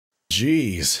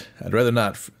Jeez, I'd rather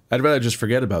not. I'd rather just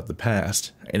forget about the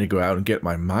past. I need to go out and get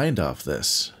my mind off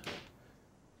this.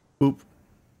 Oop.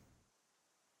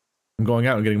 I'm going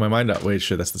out and getting my mind out. Wait,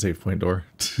 shit, that's the save point door.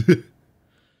 Made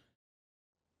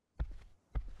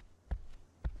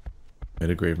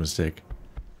a grave mistake.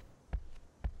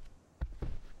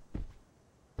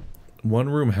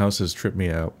 One-room houses trip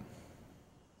me out.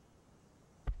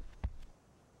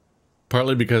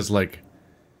 Partly because, like...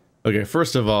 Okay,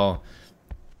 first of all,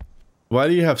 why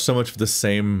do you have so much of the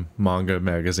same manga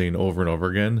magazine over and over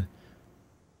again?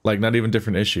 Like, not even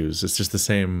different issues. It's just the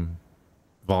same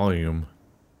volume.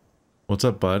 What's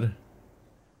up, bud?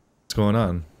 What's going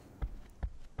on?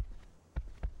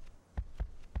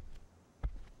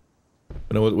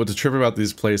 You know, what the trip about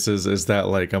these places is that,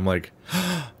 like, I'm like...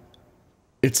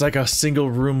 It's like a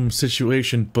single room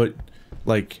situation, but,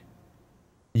 like,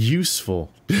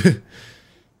 useful.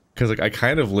 Because, like, I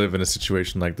kind of live in a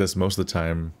situation like this most of the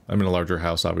time. I'm in a larger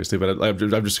house, obviously, but I've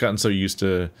just gotten so used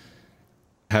to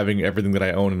having everything that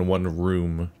I own in one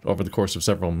room over the course of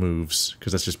several moves,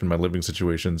 because that's just been my living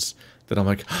situations, that I'm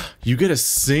like, you get a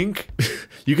sink?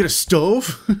 You get a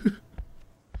stove?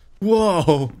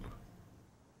 Whoa!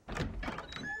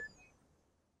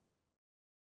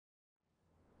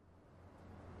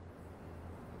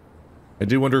 I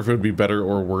do wonder if it would be better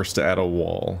or worse to add a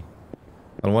wall.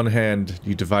 On one hand,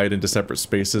 you divide into separate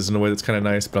spaces in a way that's kind of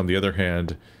nice, but on the other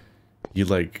hand, you,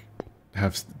 like,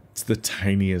 have the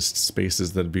tiniest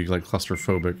spaces that'd be, like,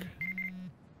 claustrophobic.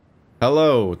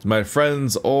 Hello, my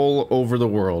friends all over the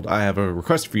world. I have a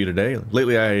request for you today.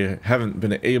 Lately, I haven't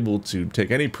been able to take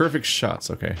any perfect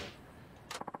shots, okay?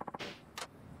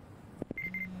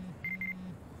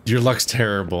 Your luck's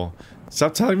terrible.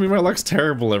 Stop telling me my luck's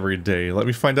terrible every day. Let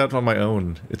me find out on my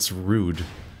own. It's rude.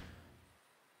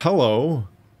 Hello.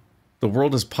 The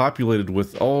world is populated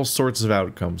with all sorts of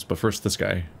outcomes, but first this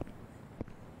guy.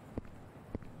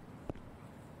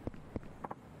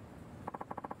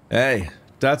 Hey,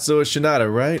 Tatsuo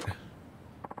Shinada, right?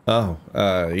 Oh,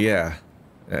 yeah.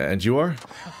 And you are?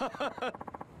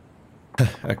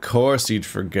 Of course you'd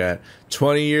forget.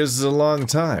 20 years is a long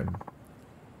time.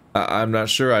 I'm not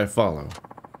sure I follow.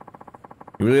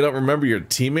 You really don't remember your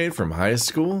teammate from high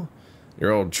school?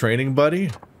 Your old training buddy?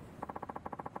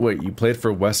 Wait, you played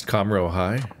for West Comro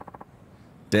High?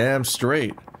 Damn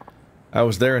straight. I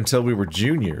was there until we were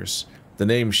juniors. The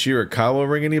name Shirakawa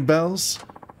ring any bells?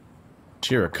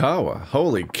 Shirakawa?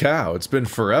 Holy cow, it's been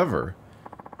forever.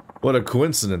 What a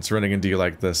coincidence running into you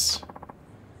like this.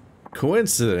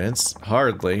 Coincidence?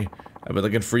 Hardly. I've been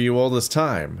looking for you all this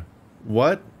time.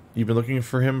 What? You've been looking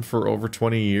for him for over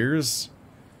 20 years?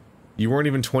 You weren't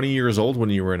even 20 years old when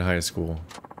you were in high school.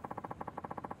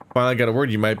 Finally got a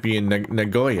word you might be in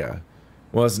Nagoya.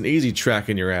 Wasn't easy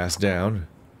tracking your ass down.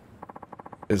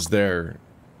 Is there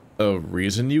a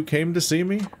reason you came to see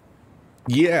me?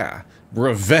 Yeah,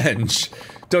 revenge.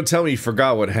 Don't tell me you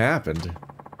forgot what happened.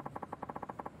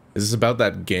 Is this about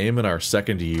that game in our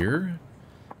second year?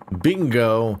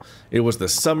 Bingo! It was the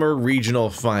summer regional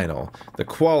final, the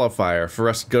qualifier for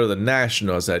us to go to the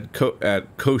nationals at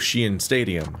Koshien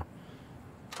Stadium.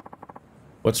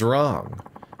 What's wrong?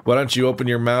 Why don't you open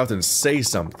your mouth and say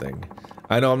something?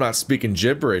 I know I'm not speaking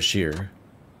gibberish here.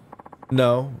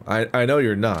 No, I know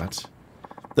you're not.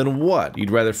 Then what?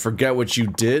 You'd rather forget what you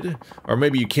did? Or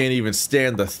maybe you can't even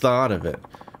stand the thought of it.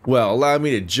 Well, allow me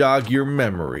to jog your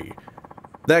memory.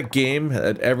 That game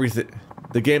had everything...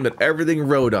 The game that everything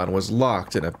rode on was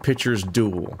locked in a pitcher's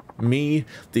duel. Me,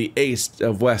 the ace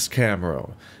of West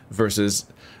Camero, versus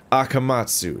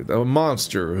Akamatsu, the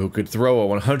monster who could throw a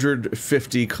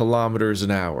 150 kilometers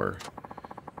an hour.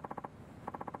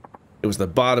 It was the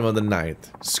bottom of the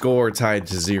ninth, score tied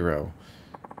to 0.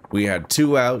 We had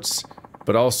 2 outs,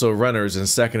 but also runners in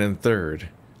second and third.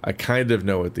 I kind of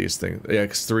know what these things... Yeah,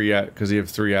 because you have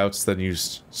 3 outs, then you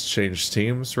change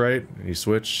teams, right? You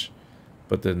switch.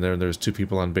 But then there's 2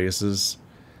 people on bases.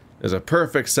 There's a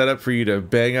perfect setup for you to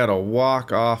bang out a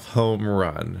walk-off home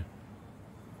run.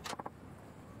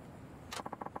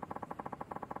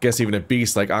 Guess even a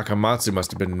beast like Akamatsu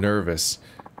must have been nervous.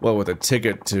 Well, with a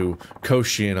ticket to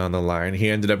Koshien on the line, he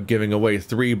ended up giving away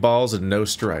 3 balls and no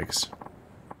strikes.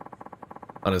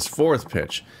 On his 4th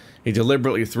pitch, he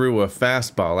deliberately threw a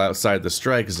fastball outside the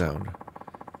strike zone.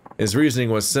 His reasoning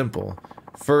was simple.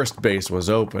 First base was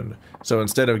open, so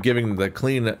instead of giving the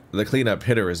cleanup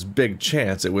hitter his big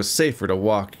chance, it was safer to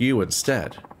walk you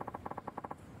instead.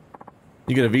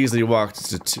 You could have easily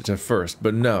walked to first,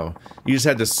 but no, you just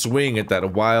had to swing at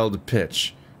that wild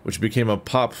pitch, which became a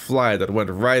pop fly that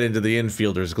went right into the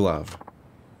infielder's glove.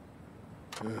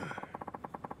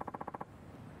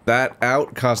 That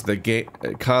out caused the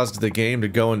game to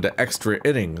go into extra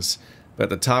innings. But at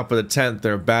the top of the 10th,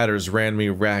 their batters ran me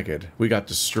ragged. We got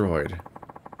destroyed.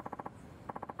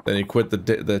 Then he quit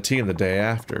the team the day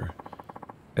after.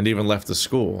 And even left the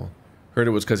school. Heard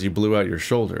it was because you blew out your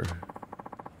shoulder.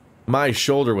 My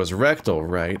shoulder was wrecked, all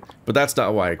right, but that's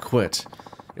not why I quit.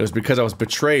 It was because I was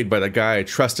betrayed by the guy I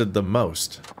trusted the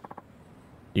most.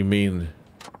 You mean...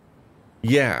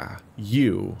 Yeah,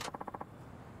 you.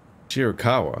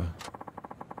 Shirakawa.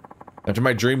 After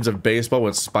my dreams of baseball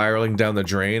went spiraling down the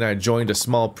drain, I joined a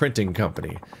small printing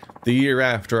company. The year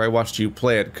after, I watched you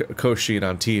play at Koshin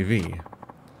on TV.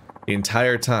 The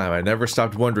entire time, I never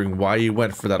stopped wondering why you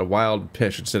went for that wild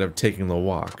pitch instead of taking the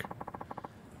walk.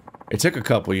 It took a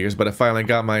couple years, but I finally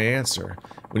got my answer.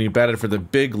 When you batted for the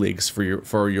big leagues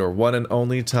for your one and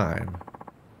only time.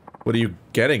 What are you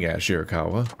getting at,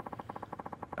 Shirakawa?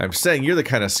 I'm saying you're the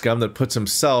kind of scum that puts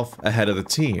himself ahead of the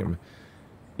team.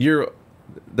 You're...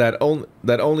 that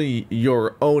only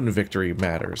your own victory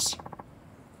matters.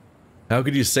 How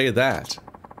could you say that?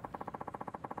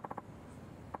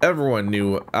 Everyone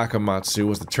knew Akamatsu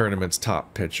was the tournament's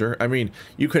top pitcher. I mean,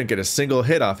 you couldn't get a single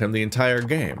hit off him the entire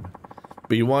game.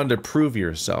 But you wanted to prove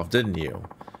yourself, didn't you?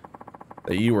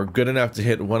 That you were good enough to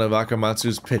hit one of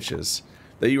Akamatsu's pitches.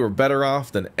 That you were better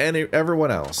off than everyone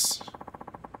else.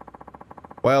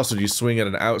 Why else would you swing at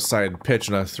an outside pitch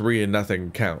on a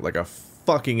 3-0 count like a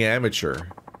fucking amateur?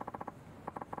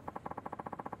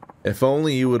 If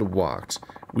only you would have walked,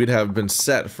 we'd have been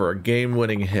set for a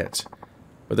game-winning hit.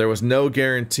 But there was no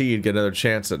guarantee you'd get another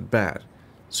chance at bat,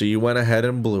 so you went ahead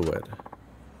and blew it.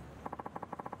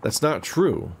 That's not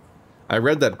true. I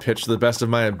read that pitch to the best of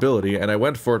my ability, and I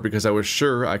went for it because I was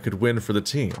sure I could win for the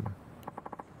team.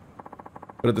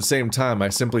 But at the same time, I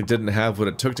simply didn't have what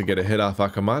it took to get a hit off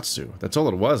Akamatsu. That's all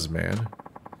it was, man.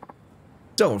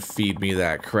 Don't feed me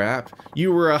that crap.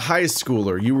 You were a high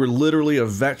schooler. You were literally a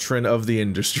veteran of the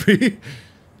industry.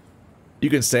 You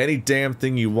can say any damn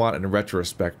thing you want in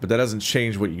retrospect, but that doesn't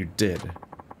change what you did.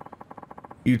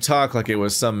 You talk like it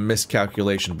was some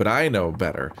miscalculation, but I know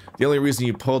better. The only reason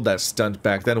you pulled that stunt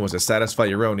back then was to satisfy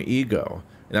your own ego,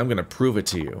 and I'm gonna prove it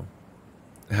to you.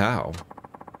 How?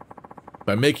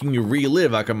 By making you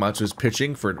relive Akamatsu's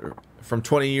pitching from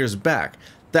 20 years back.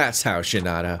 That's how,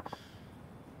 Shinada.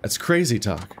 That's crazy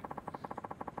talk.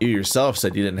 You yourself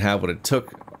said you didn't have what it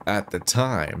took at the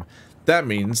time. That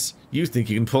means you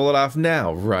think you can pull it off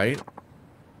now, right?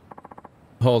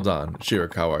 Hold on,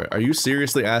 Shirakawa. Are you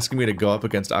seriously asking me to go up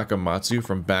against Akamatsu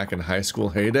from back in high school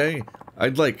heyday?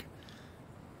 I'd need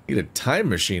a time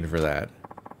machine for that.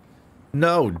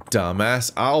 No,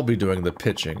 dumbass. I'll be doing the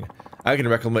pitching. I can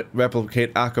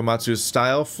replicate Akamatsu's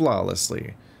style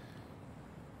flawlessly.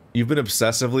 You've been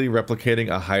obsessively replicating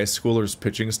a high schooler's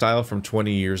pitching style from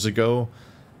 20 years ago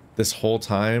this whole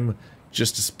time,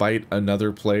 just to spite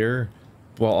another player,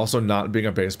 while also not being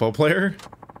a baseball player?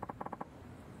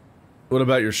 What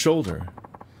about your shoulder?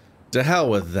 To hell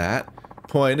with that.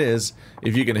 Point is,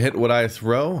 if you can hit what I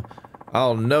throw,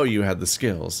 I'll know you had the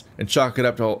skills, and chalk it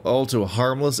up all to a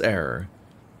harmless error.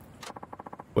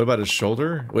 What about his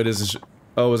shoulder? Wait, is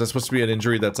that supposed to be an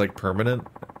injury that's like permanent?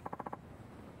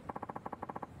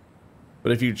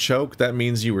 But if you choke, that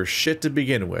means you were shit to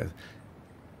begin with.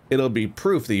 It'll be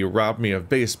proof that you robbed me of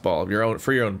baseball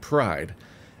for your own pride,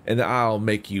 and I'll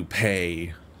make you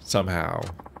pay somehow.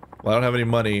 Well, I don't have any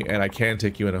money, and I can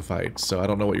take you in a fight, so I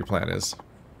don't know what your plan is.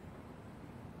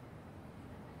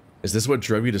 Is this what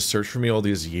drove you to search for me all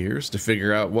these years? To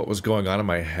figure out what was going on in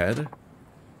my head?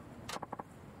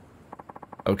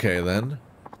 Okay, then.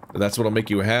 If that's what'll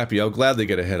make you happy, I'll gladly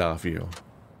get a hit off you.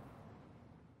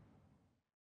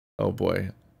 Oh boy.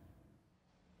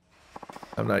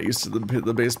 I'm not used to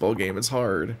the baseball game, it's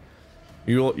hard.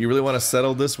 You really want to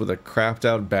settle this with a crapped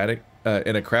out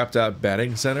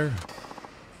batting center?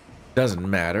 Doesn't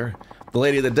matter. The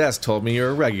lady at the desk told me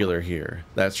you're a regular here.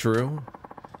 That true?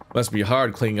 Must be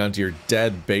hard clinging onto your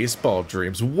dead baseball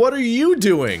dreams. What are you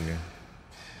doing?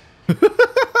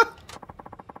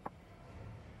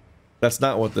 That's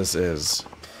not what this is.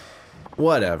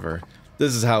 Whatever.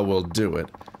 This is how we'll do it.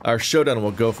 Our showdown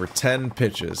will go for 10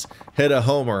 pitches. Hit a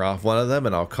homer off one of them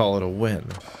and I'll call it a win.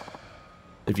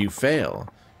 If you fail,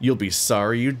 you'll be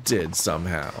sorry you did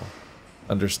somehow.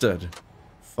 Understood.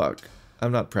 Fuck.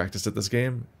 I'm not practiced at this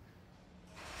game.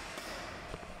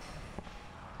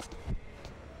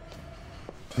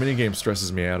 Minigame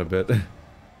stresses me out a bit.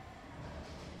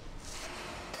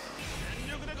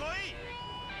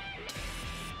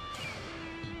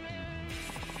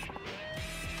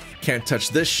 Can't touch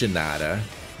this, Shinada.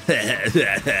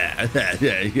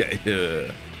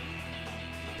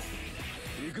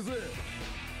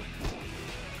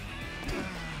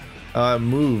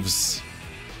 Moves.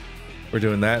 We're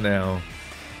doing that now.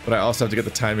 But I also have to get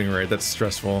the timing right. That's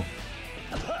stressful.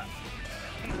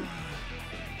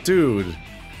 Dude.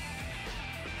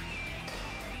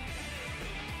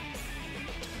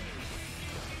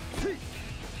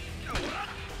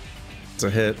 It's a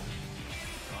hit.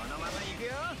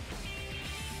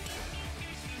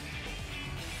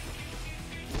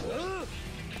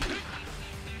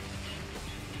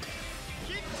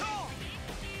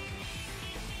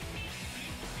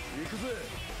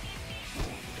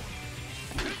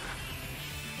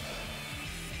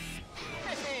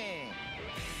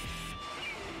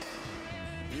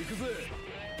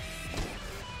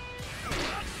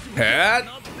 Hat.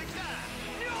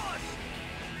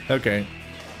 Okay.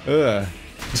 Ugh.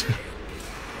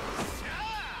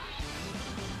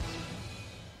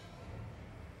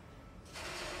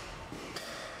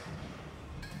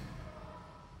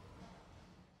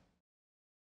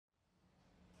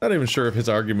 Not even sure if his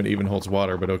argument even holds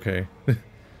water, but okay.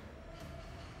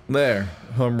 There,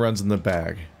 home runs in the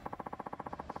bag.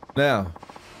 Now,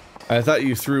 I thought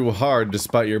you threw hard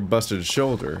despite your busted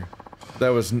shoulder.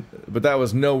 But that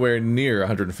was nowhere near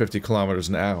 150 kilometers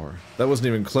an hour. That wasn't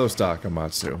even close to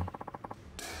Akamatsu.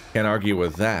 Can't argue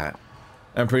with that.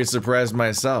 I'm pretty surprised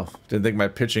myself. Didn't think my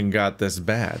pitching got this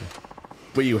bad.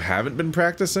 But you haven't been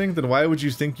practicing? Then why would you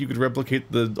think you could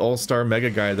replicate the all-star mega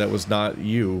guy that was not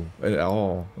you at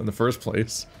all in the first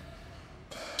place?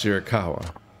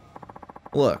 Shirakawa.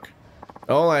 Look,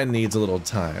 all I need's a little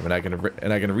time, and I can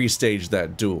restage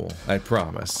that duel. I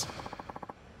promise.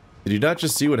 Did you not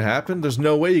just see what happened? There's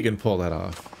no way you can pull that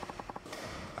off.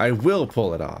 I will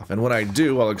pull it off, and when I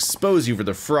do, I'll expose you for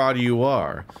the fraud you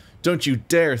are. Don't you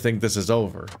dare think this is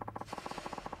over.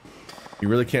 You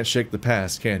really can't shake the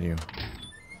past, can you?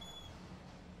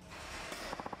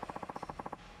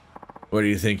 Where do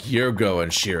you think you're going,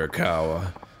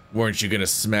 Shirakawa? Weren't you gonna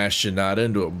smash Shinada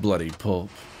into a bloody pulp?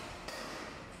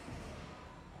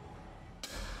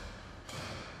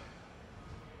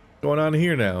 What's going on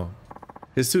here now?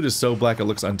 His suit is so black it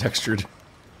looks untextured.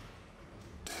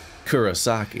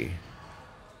 Kurosaki.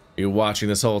 Are you watching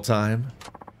this whole time?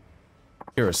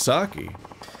 Kurosaki?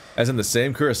 As in the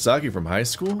same Kurosaki from high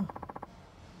school?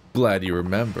 Glad you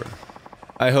remember.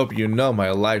 I hope you know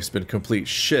my life's been complete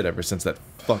shit ever since that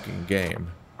fucking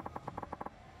game.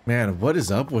 Man, what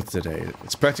is up with today?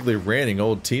 It's practically raining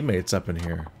old teammates up in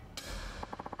here.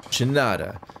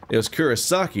 Shinada, it was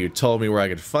Kurosaki who told me where I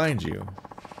could find you.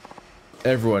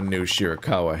 Everyone knew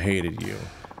Shirakawa hated you.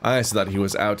 I honestly thought he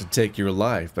was out to take your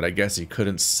life, but I guess he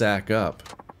couldn't sack up.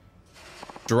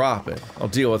 Drop it. I'll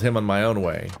deal with him on my own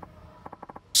way.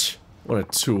 Tch, what a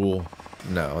tool.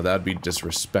 No, that'd be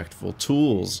disrespectful.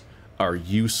 Tools are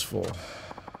useful.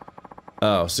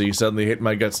 Oh, so you suddenly hate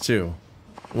my guts too?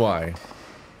 Why?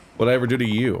 What'd I ever do to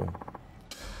you?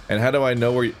 And how do I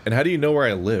know where? And how do you know where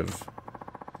I live?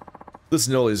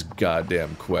 Listen to all these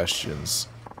goddamn questions.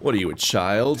 What are you, a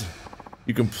child?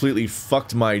 You completely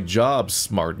fucked my job,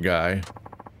 smart guy.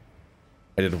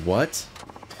 I did what?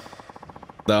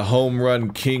 The home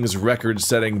run king's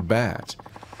record-setting bat.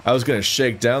 I was gonna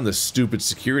shake down the stupid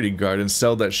security guard and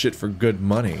sell that shit for good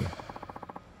money.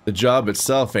 The job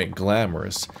itself ain't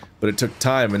glamorous, but it took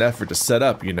time and effort to set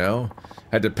up, you know?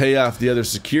 Had to pay off the other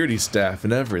security staff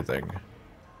and everything.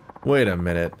 Wait a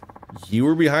minute. You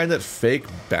were behind that fake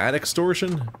bat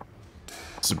extortion?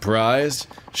 Surprised?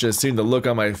 Should have seen the look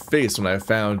on my face when I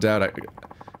found out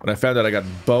I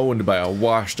got boned by a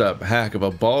washed-up hack of a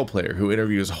ball player who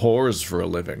interviews whores for a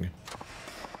living.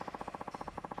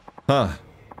 Huh.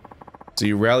 So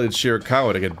you rallied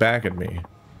Shirakawa to get back at me.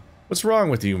 What's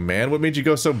wrong with you, man? What made you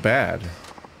go so bad?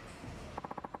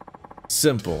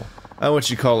 Simple. I'm what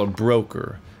you call a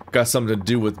broker. Got something to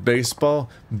do with baseball?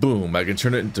 Boom, I can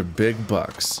turn it into big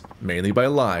bucks. Mainly by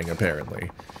lying,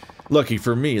 apparently. Lucky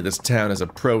for me, this town has a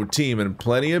pro team and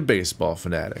plenty of baseball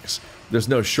fanatics. There's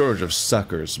no shortage of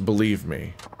suckers, believe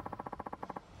me.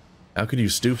 How could you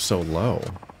stoop so low?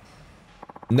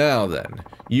 Now then,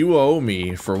 you owe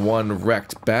me for one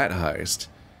wrecked bat heist.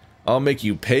 I'll make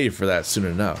you pay for that soon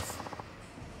enough.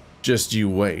 Just you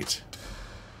wait.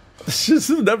 It's just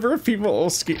the number of people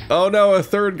all oh no, a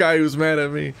third guy who's mad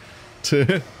at me.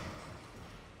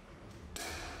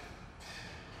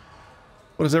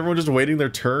 What, is everyone just waiting their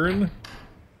turn?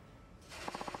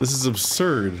 This is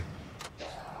absurd.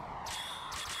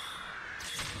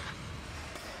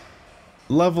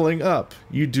 Leveling up.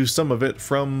 You do some of it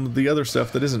from the other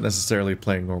stuff that isn't necessarily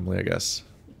playing normally, I guess.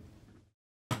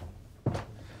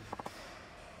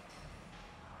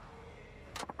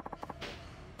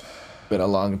 Been a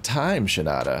long time,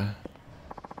 Shinada.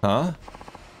 Huh?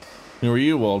 Who are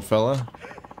you, old fella?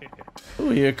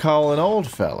 Who you call an old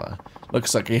fella?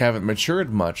 Looks like you haven't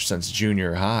matured much since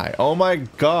junior high. Oh my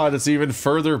god, it's even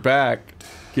further back.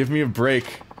 Give me a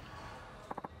break.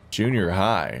 Junior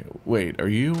high. Wait, are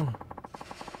you...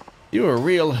 You were a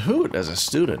real hoot as a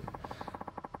student.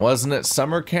 Wasn't it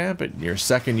summer camp in your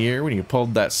second year when you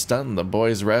pulled that stunt in the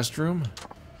boys' restroom?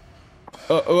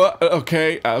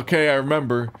 Okay, I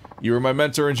remember. You were my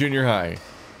mentor in junior high.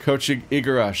 Coach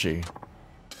Igarashi.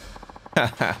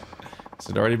 Haha. Has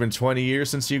it already been 20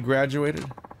 years since you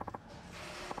graduated?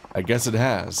 I guess it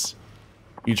has.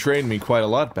 You trained me quite a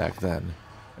lot back then.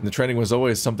 And the training was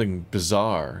always something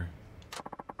bizarre.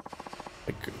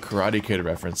 Like Karate Kid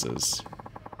references.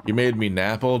 You made me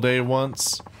nap all day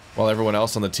once, while everyone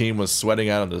else on the team was sweating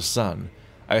out in the sun.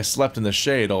 I slept in the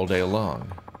shade all day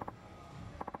long.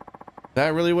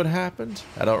 That really what happened?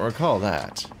 I don't recall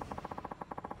that.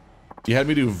 You had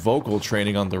me do vocal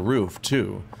training on the roof,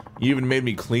 too. You even made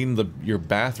me clean your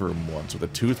bathroom once with a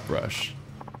toothbrush.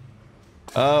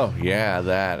 Oh, yeah,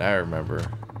 that. I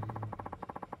remember.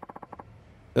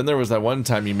 Then there was that one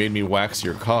time you made me wax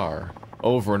your car.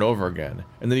 Over and over again.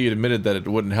 And then you admitted that it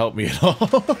wouldn't help me at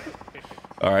all.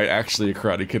 Alright, actually a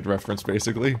Karate Kid reference,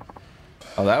 basically.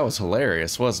 Oh, that was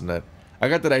hilarious, wasn't it? I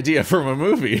got that idea from a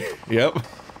movie. Yep.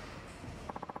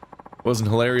 It wasn't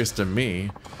hilarious to me.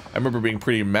 I remember being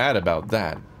pretty mad about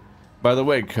that. By the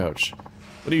way, Coach,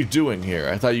 what are you doing here?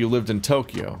 I thought you lived in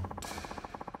Tokyo.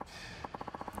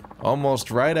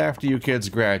 Almost right after you kids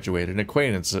graduated, an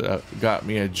acquaintance got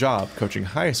me a job coaching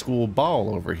high school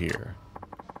ball over here.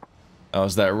 Oh,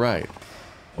 is that right?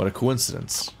 What a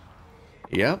coincidence.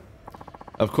 Yep.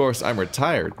 Of course, I'm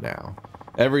retired now.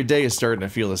 Every day is starting to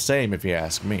feel the same if you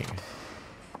ask me.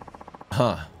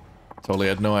 Huh. Totally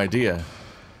had no idea.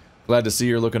 Glad to see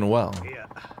you're looking well. Yeah.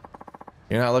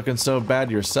 You're not looking so bad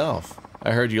yourself.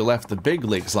 I heard you left the big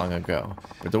leagues long ago.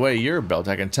 But the way you're built,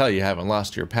 I can tell you haven't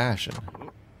lost your passion.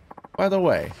 By the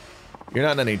way, you're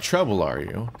not in any trouble, are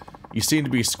you? You seem to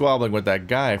be squabbling with that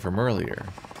guy from earlier.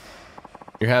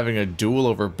 You're having a duel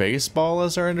over baseball,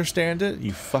 as I understand it?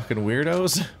 You fucking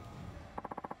weirdos?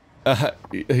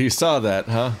 You saw that,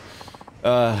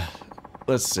 huh?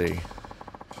 Let's see.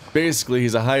 Basically,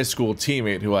 he's a high school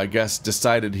teammate who I guess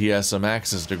decided he has some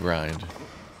axes to grind.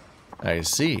 I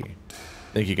see.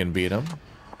 Think you can beat him?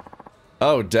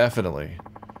 Oh, definitely.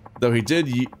 Though he did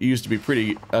used to be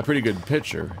a pretty good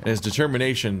pitcher, and his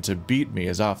determination to beat me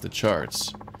is off the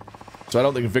charts. So I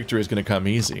don't think victory is going to come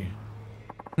easy.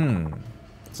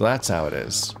 So that's how it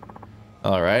is.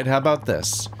 Alright, how about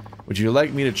this? Would you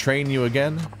like me to train you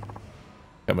again?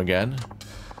 Come again?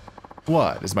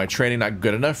 What, is my training not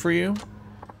good enough for you?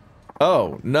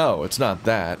 Oh, no, it's not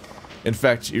that. In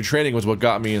fact, your training was what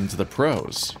got me into the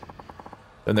pros.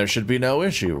 Then there should be no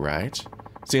issue, right?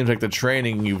 Seems like the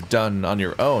training you've done on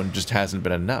your own just hasn't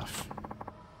been enough.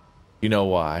 You know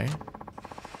why?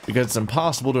 Because it's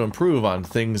impossible to improve on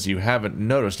things you haven't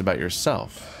noticed about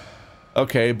yourself.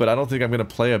 Okay, but I don't think I'm gonna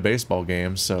play a baseball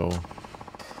game, so...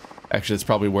 Actually, that's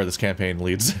probably where this campaign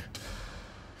leads.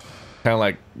 Kinda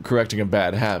like correcting a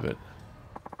bad habit.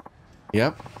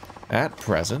 Yep. At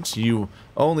present, you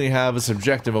only have a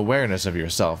subjective awareness of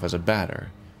yourself as a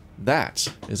batter. That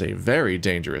is a very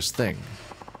dangerous thing.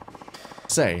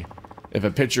 Say, if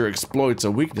a pitcher exploits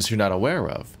a weakness you're not aware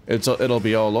of, it'll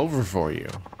be all over for you.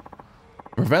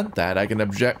 To prevent that, I can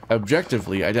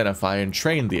objectively identify and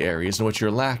train the areas in which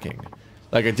you're lacking,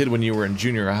 like I did when you were in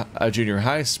junior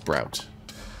high sprout.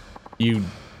 You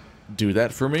do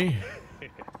that for me?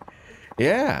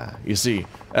 Yeah, you see,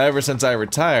 ever since I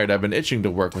retired, I've been itching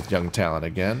to work with young talent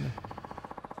again.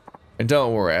 And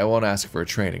don't worry, I won't ask for a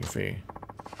training fee.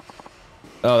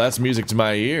 Oh, that's music to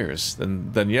my ears.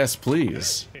 Then yes,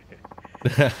 please.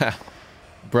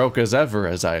 Broke as ever,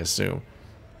 as I assume.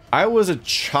 I was a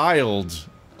child.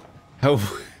 How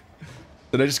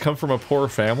did I just come from a poor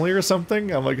family or something?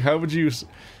 I'm like, how would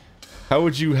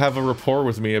you have a rapport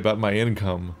with me about my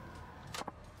income?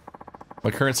 My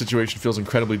current situation feels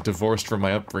incredibly divorced from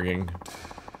my upbringing.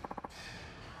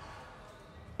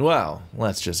 Well,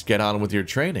 let's just get on with your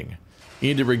training. You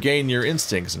need to regain your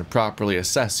instincts and properly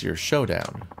assess your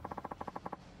showdown.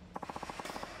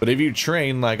 But if you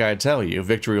train like I tell you,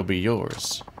 victory will be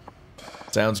yours.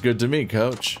 Sounds good to me,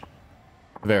 Coach.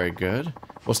 Very good.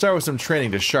 We'll start with some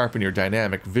training to sharpen your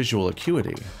dynamic visual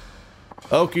acuity.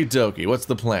 Okie dokie, what's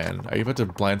the plan? Are you about to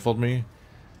blindfold me?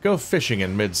 Go fishing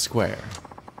in mid-square.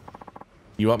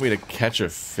 You want me to catch a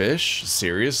fish?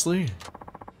 Seriously?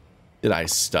 Did I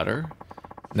stutter?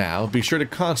 Now, be sure to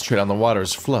concentrate on the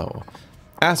water's flow.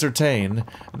 Ascertain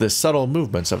the subtle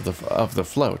movements of the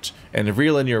float, and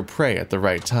reel in your prey at the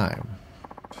right time.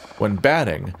 When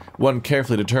batting, one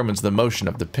carefully determines the motion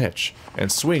of the pitch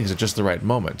and swings at just the right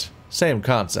moment. Same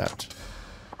concept.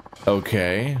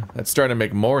 Okay, that's starting to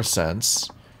make more sense.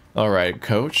 Alright,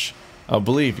 coach. I'll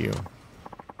believe you.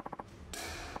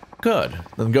 Good,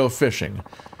 then go fishing.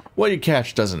 What you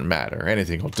catch doesn't matter,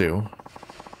 anything will do.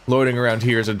 Loitering around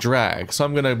here is a drag, so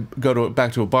I'm gonna go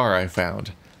back to a bar I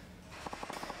found.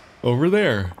 Over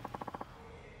there.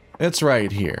 It's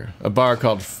right here, a bar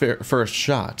called First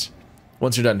Shot.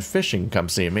 Once you're done fishing, come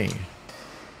see me.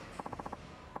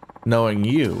 Knowing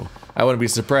you, I wouldn't be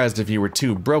surprised if you were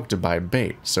too broke to buy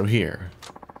bait, so here.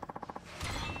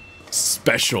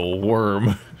 Special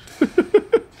worm.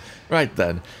 Right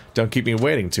then, don't keep me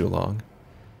waiting too long.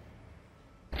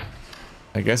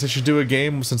 I guess I should do a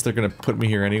game since they're gonna put me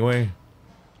here anyway.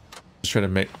 Just try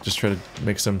to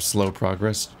make some slow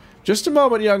progress. Just a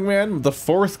moment, young man. The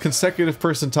fourth consecutive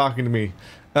person talking to me.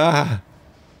 Ah.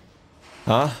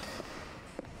 Huh?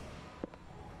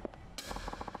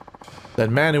 That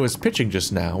man who was pitching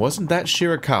just now, wasn't that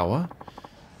Shirakawa?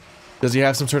 Does he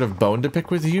have some sort of bone to pick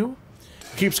with you?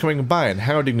 He keeps coming by and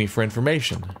hounding me for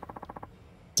information.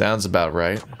 Sounds about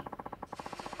right.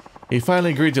 He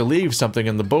finally agreed to leave something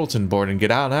in the bulletin board and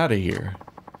get out of here.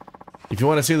 If you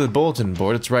want to see the bulletin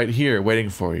board, it's right here waiting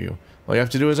for you. All you have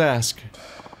to do is ask.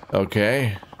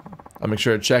 Okay. I'll make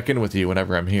sure to check in with you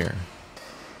whenever I'm here.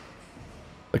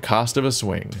 The cost of a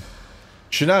swing.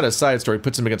 Shinada's side story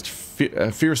puts him against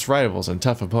fierce rivals and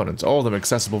tough opponents, all of them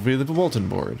accessible via the bulletin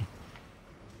board.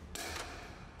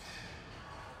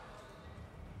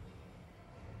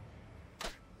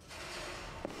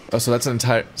 Oh, so that's an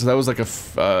entire. So that was like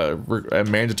a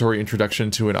mandatory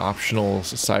introduction to an optional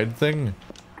side thing.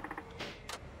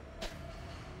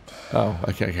 Oh,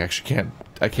 okay. I actually can't.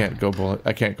 I can't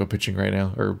go pitching right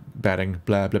now or batting.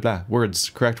 Blah blah blah. Words.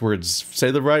 Correct words. Say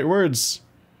the right words.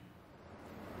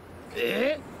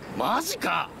 マジ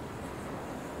か。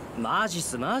マジっ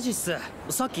すマジっす。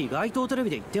さっき街頭テレビ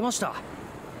で言ってました。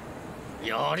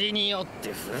よりによっ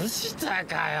て藤田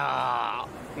か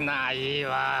よ。ない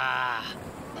わ。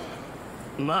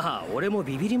まあ俺も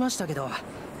ビビりましたけど、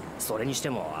それにして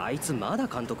もあいつまだ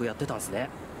監督やってたんすね。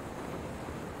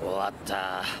終わっ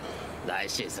た。来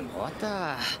シーズンも終わっ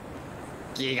た。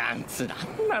ギガンツな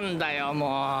んなんだよ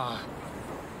も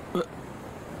う。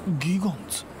ギガン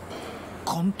ツ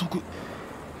監督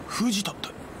藤田って。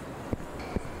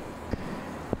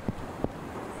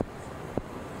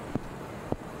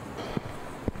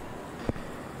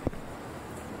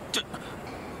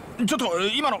ちょっと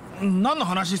今の何の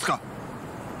話ですか。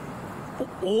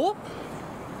お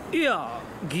いや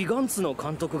ギガンツの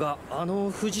監督があ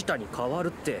の藤田に変わる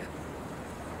って。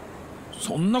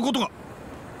そんなことが。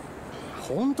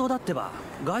本当だってば。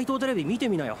街頭テレビ見て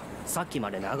みなよ。さっき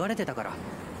まで流れてたから。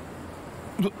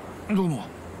どうも。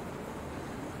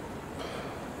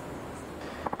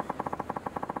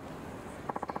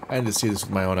I had to see this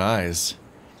with my own eyes.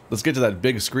 Let's get to that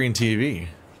big screen TV.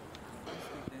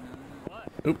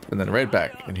 Oop, and then right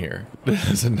back in here.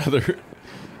 There's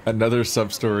another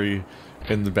sub-story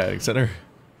in the batting center.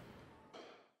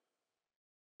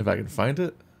 If I can find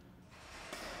it.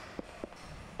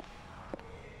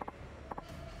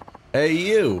 Hey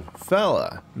you,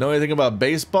 fella. Know anything about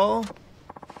baseball?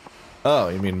 Oh,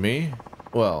 you mean me?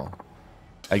 Well,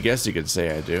 I guess you could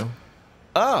say I do.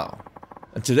 Oh,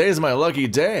 and today's my lucky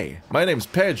day. My name's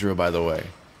Pedro, by the way.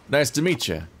 Nice to meet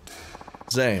you.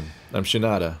 Same, I'm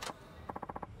Shinada.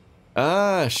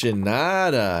 Ah,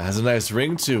 Shinada has a nice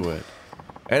ring to it.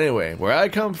 Anyway, where I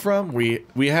come from,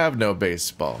 we have no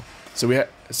baseball, so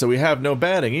we have no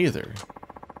batting either.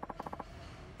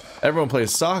 Everyone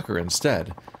plays soccer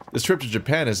instead. This trip to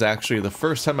Japan is actually the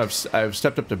first time I've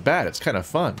stepped up to bat. It's kind of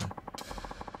fun.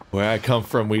 Where I come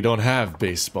from, we don't have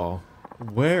baseball.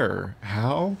 Where?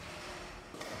 How?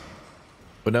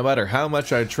 But no matter how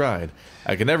much I tried,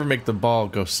 I could never make the ball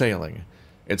go sailing.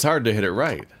 It's hard to hit it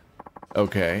right.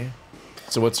 Okay.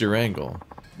 So what's your angle?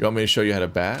 You want me to show you how to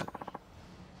bat?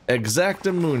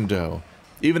 Exactamundo.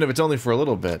 Even if it's only for a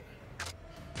little bit.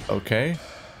 Okay.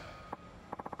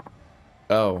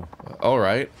 Oh,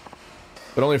 alright.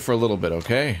 But only for a little bit,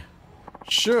 okay?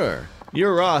 Sure.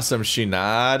 You're awesome,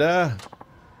 Shinada.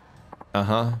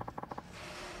 Uh-huh.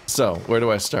 So, where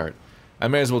do I start? I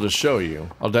may as well just show you.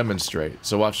 I'll demonstrate,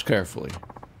 so watch carefully.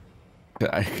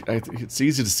 It's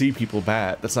easy to see people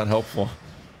bat. That's not helpful.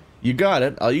 You got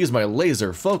it. I'll use my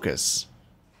laser focus.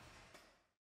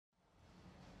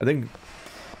 I think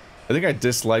I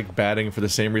dislike batting for the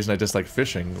same reason I dislike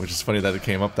fishing, which is funny that it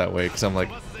came up that way, because I'm like,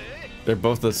 they're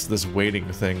both this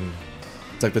waiting thing.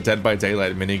 It's like the Dead by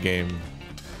Daylight minigame.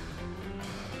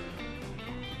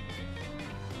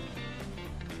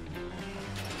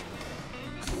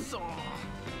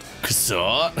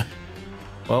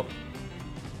 Well,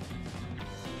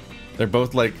 they're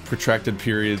both like protracted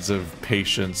periods of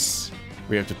patience.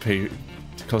 We have to pay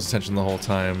close attention the whole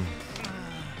time.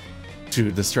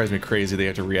 Dude, this drives me crazy. They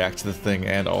have to react to the thing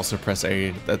and also press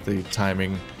A at the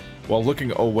timing while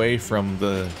looking away from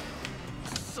the...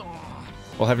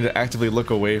 while having to actively look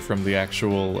away from the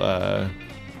actual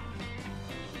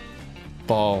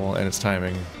ball and its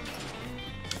timing.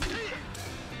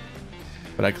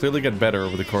 But I clearly get better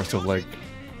over the course of like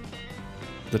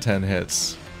the 10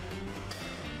 hits.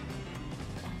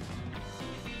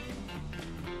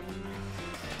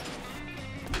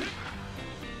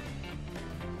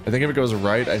 I think if it goes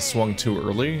right, I swung too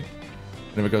early. And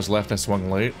if it goes left, I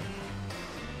swung late.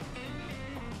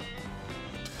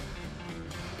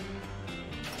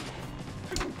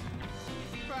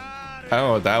 I don't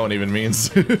know what that one even means.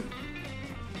 I'm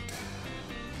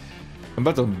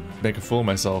about to make a fool of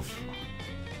myself.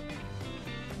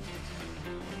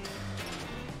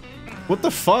 What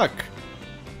the fuck?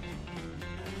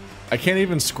 I can't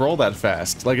even scroll that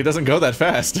fast. Like, it doesn't go that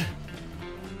fast.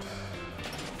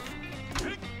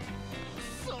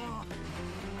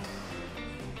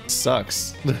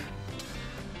 Sucks.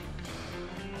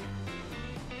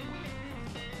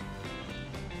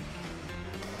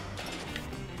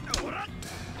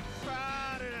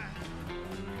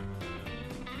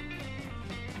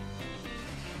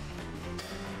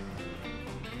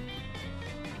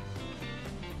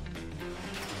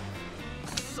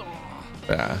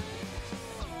 Yeah.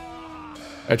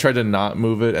 I tried to not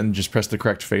move it and just press the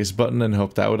correct face button and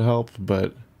hope that would help,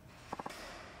 but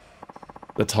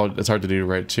it's hard to do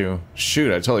right too.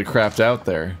 Shoot, I totally crapped out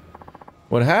there.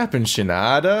 What happened,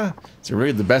 Shinada? Is it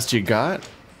really the best you got?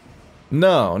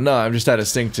 No, I'm just out of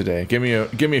sync today. Give me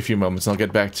a few moments and I'll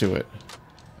get back to it.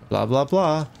 Blah blah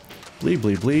blah. Blee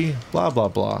blee blee. Blah blah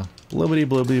blah. Blibbity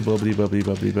blibbity blibbity blibbity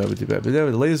blibbity blibbity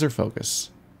blibbity. Laser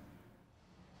focus.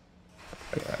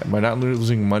 Am I not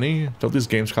losing money? Don't these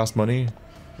games cost money?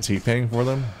 Is he paying for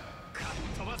them?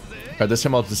 Alright, this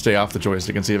time I'll have to stay off the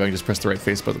joystick and see if I can just press the right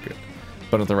face button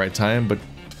at the right time, but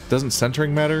doesn't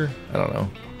centering matter? I don't know.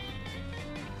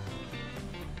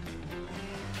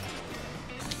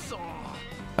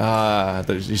 Ah,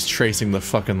 he's tracing the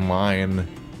fucking line,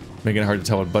 making it hard to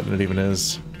tell what button it even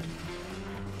is.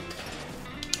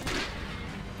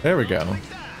 There we go.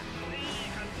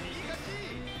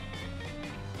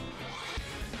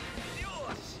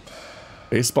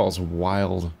 Baseball's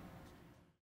wild.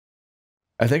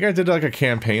 I think I did like a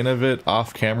campaign of it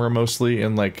off camera mostly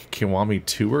in like Kiwami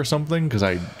 2 or something because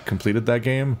I completed that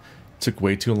game. It took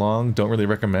way too long. Don't really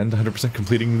recommend 100%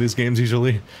 completing these games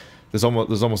usually. There's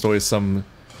almost always some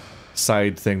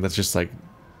side thing that's just like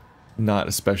not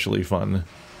especially fun.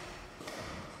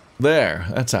 There,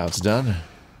 that's how it's done.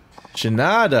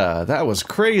 Shinada, that was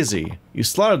crazy. You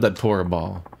slaughtered that poor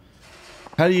ball.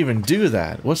 How do you even do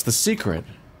that? What's the secret?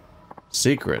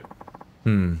 Secret.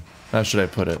 How should I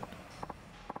put it?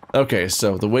 Okay,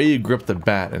 so the way you grip the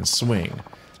bat and swing,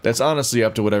 that's honestly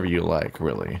up to whatever you like,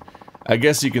 really. I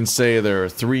guess you can say there are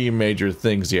 3 major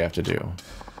things you have to do.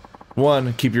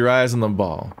 1, keep your eyes on the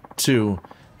ball. 2,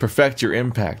 perfect your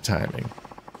impact timing.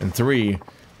 And 3,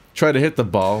 try to hit the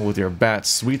ball with your bat's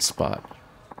sweet spot.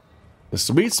 The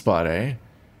sweet spot, eh?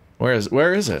 Where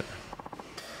is it?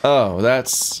 Oh,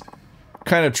 that's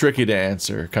kind of tricky to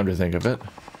answer, come to think of it.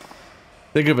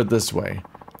 Think of it this way.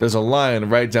 There's a line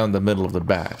right down the middle of the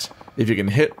bat. If you can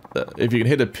hit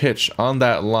a pitch on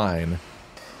that line,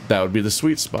 that would be the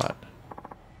sweet spot.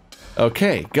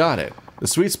 Okay, got it. The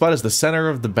sweet spot is the center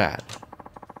of the bat.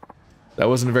 That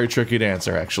wasn't a very tricky to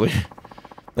answer, actually.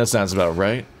 That sounds about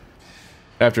right.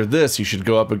 After this, you should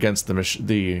go up against the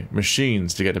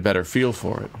machines to get a better feel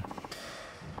for it.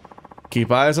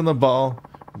 Keep eyes on the ball.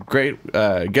 Get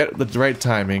the right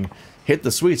timing. Hit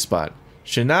the sweet spot.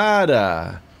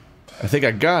 Shinada! I think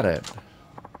I got it.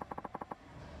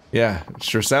 Yeah, it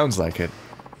sure sounds like it.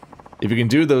 If you can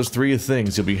do those 3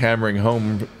 things, you'll be hammering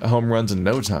home runs in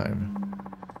no time.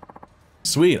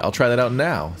 Sweet, I'll try that out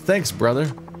now. Thanks,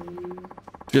 brother.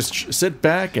 Just sit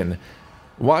back and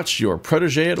watch your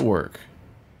protege at work.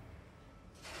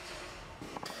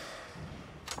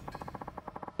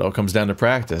 It all comes down to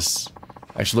practice.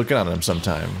 I should look in on him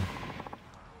sometime.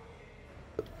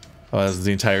 Oh, that's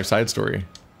the entire side story.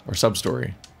 Or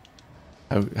sub-story.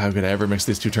 How could I ever mix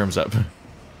these 2 terms up?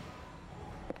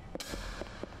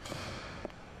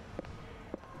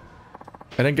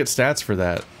 I didn't get stats for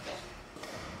that.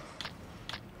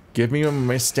 Give me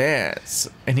my stats.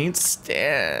 I need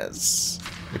stats.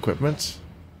 Equipment.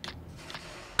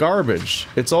 Garbage.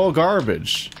 It's all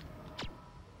garbage.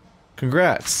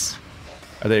 Congrats.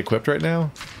 Are they equipped right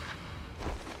now?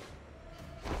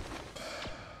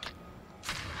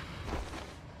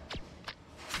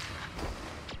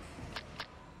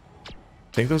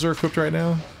 think those are equipped right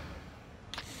now?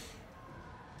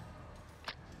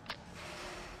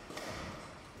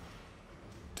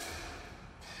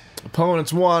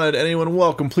 Opponents wanted. Anyone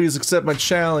welcome. Please accept my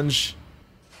challenge.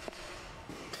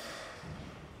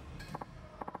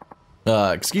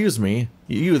 Excuse me.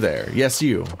 You there. Yes,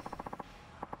 you.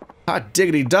 Hot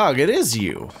diggity dog, it is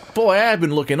you. Boy, I've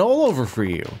been looking all over for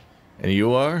you. And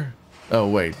you are? Oh,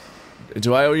 wait.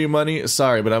 Do I owe you money?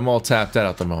 Sorry, but I'm all tapped out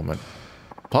at the moment.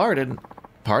 Pardon?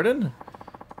 Pardon?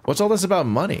 What's all this about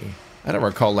money? I don't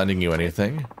recall lending you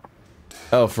anything.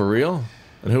 Oh, for real?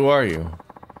 And who are you?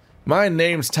 My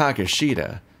name's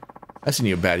Takeshita. I've seen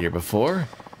you bat here before.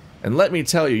 And let me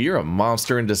tell you, you're a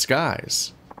monster in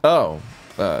disguise. Oh,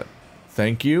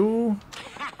 thank you?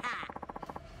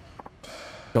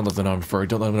 Don't let them know I'm furry,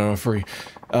 don't let them know I'm furry.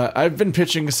 I've been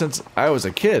pitching since I was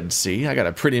a kid, see? I got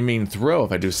a pretty mean throw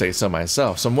if I do say so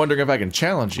myself, so I'm wondering if I can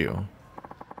challenge you.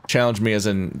 Challenge me as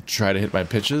in try to hit my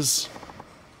pitches?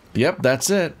 Yep, that's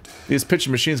it. These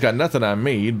pitching machines got nothing on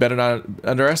me. You'd better not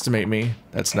underestimate me.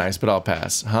 That's nice, but I'll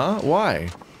pass. Huh? Why?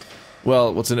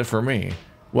 Well, what's in it for me?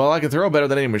 Well, I can throw better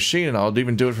than any machine, and I'll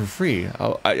even do it for free.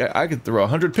 I could throw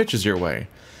 100 pitches your way.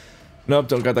 Nope,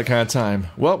 don't got that kind of time.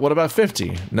 Well, what about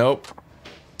 50? Nope.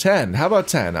 10. How about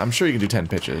 10? I'm sure you can do 10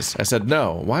 pitches. I said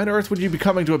no. Why on earth would you be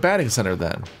coming to a batting center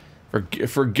then?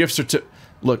 For gifts or to...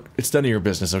 Look, it's none of your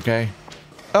business, okay?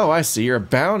 Oh, I see. You're a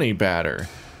bounty batter.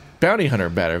 Bounty hunter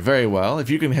batter. Very well.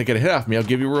 If you can get a hit off me, I'll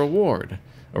give you a reward.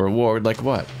 A reward like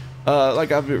what?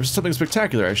 Like something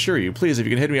spectacular, I assure you. Please, if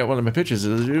you can hit me at one of my pitches,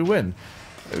 you win.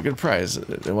 A good prize.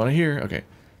 I want to hear? Okay.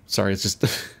 Sorry, it's just...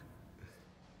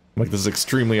 like, this is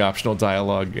extremely optional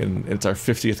dialogue, and it's our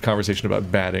 50th conversation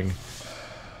about batting.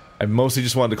 I mostly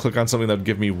just wanted to click on something that would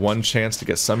give me one chance to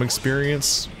get some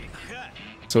experience.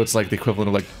 So it's like the equivalent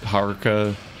of, like,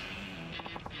 Haruka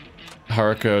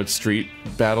street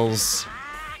battles.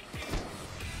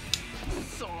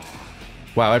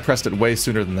 Wow, I pressed it way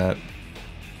sooner than that.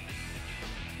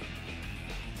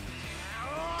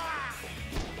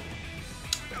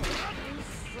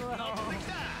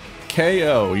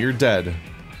 KO, you're dead.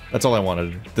 That's all I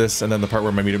wanted. This, and then the part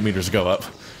where my meters go up.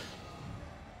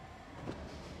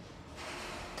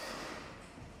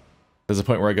 There's a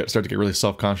point where I start to get really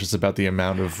self-conscious about the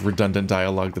amount of redundant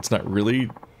dialogue that's not really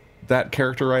that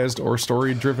characterized or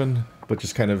story-driven, but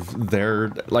just kind of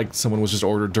there, like someone was just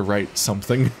ordered to write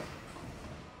something.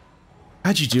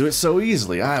 How'd you do it so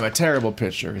easily? I'm a terrible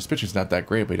pitcher. His pitching's not that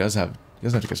great, but he doesn't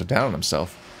have to get so down on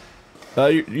himself.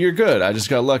 You're good. I just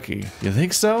got lucky. You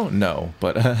think so? No,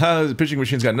 but the pitching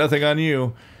machine's got nothing on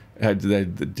you. I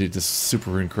did this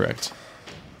super incorrect.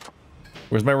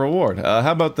 Where's my reward?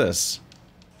 How about this?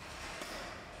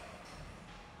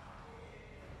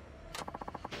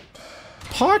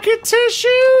 Pocket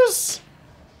tissues?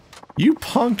 You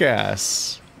punk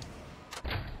ass.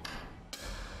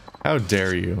 How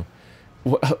dare you?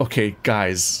 Okay,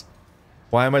 guys.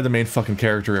 Why am I the main fucking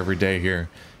character every day here?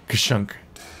 Kashunk.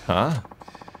 Huh?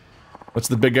 What's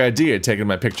the big idea taking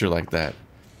my picture like that?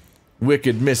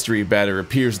 Wicked mystery batter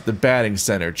appears at the batting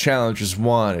center. Challengers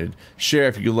wanted. Share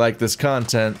if you like this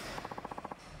content.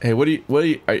 Hey,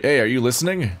 hey, are you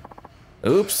listening?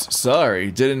 Oops,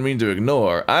 sorry, didn't mean to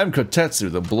ignore. I'm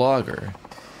Kotetsu, the blogger.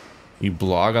 You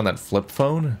blog on that flip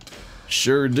phone?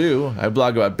 Sure do. I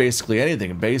blog about basically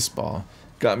anything in baseball.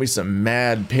 Got me some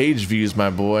mad page views, my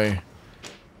boy.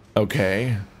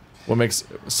 Okay. What makes a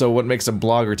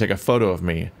blogger take a photo of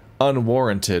me?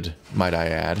 Unwarranted, might I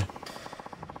add.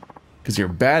 Because your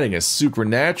batting is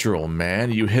supernatural,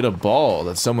 man. You hit a ball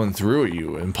that someone threw at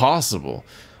you. Impossible.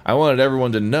 I wanted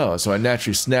everyone to know, so I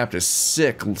naturally snapped a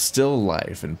sick still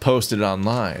life and posted it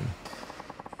online.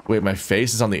 Wait, my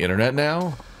face is on the internet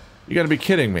now? You gotta be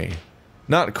kidding me.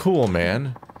 Not cool,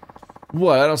 man.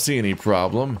 What? I don't see any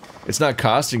problem. It's not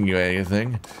costing you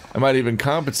anything. I might even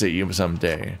compensate you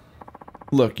someday.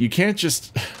 Look, you can't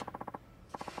just...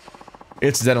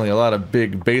 Incidentally, a lot of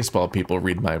big baseball people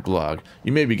read my blog.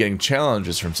 You may be getting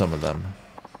challenges from some of them.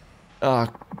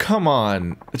 Come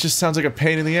on. It just sounds like a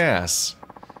pain in the ass.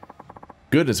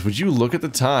 Goodness, would you look at the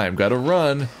time? Gotta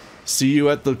run. See you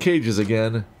at the cages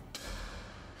again.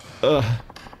 What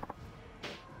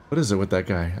is it with that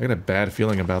guy? I got a bad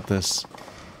feeling about this.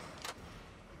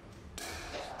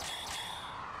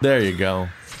 There you go.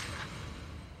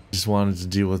 Just wanted to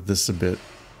deal with this a bit.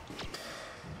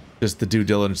 Just the due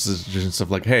diligence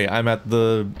of like, hey, I'm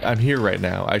here right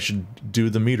now. I should do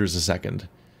the meters a second.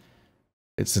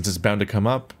 Since it's bound to come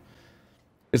up.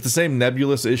 It's the same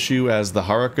nebulous issue as the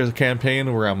Haruka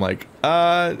campaign where I'm like,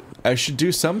 I should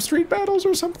do some street battles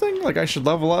or something? Like I should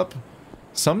level up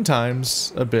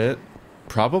sometimes a bit.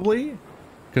 Probably.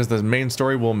 because the main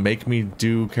story will make me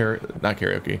do not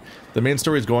karaoke. The main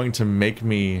story is going to make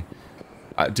me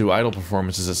do idol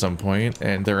performances at some point,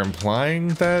 and they're implying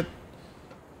that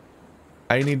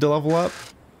I need to level up.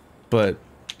 But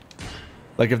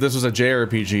like if this was a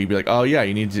JRPG, you'd be like, oh yeah,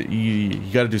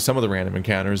 you got to do some of the random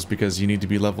encounters because you need to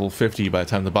be level 50 by the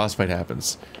time the boss fight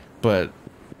happens. But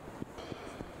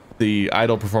the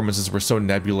idol performances were so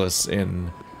nebulous in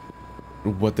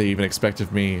what they even expect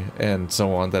of me and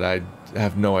so on that I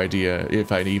have no idea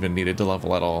if I even needed to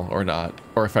level at all or not,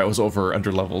 or if I was over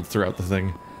under leveled throughout the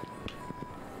thing.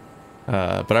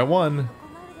 But I won,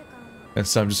 and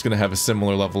so I'm just gonna have a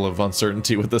similar level of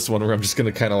uncertainty with this one, where I'm just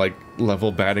gonna kind of like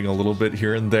level batting a little bit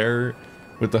here and there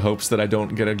with the hopes that I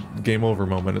don't get a game over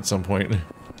moment at some point.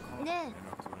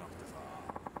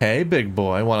 Hey big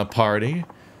boy, want a party?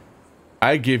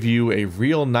 I give you a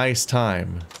real nice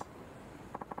time.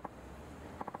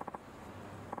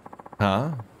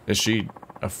 Huh? Is she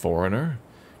a foreigner?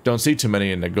 Don't see too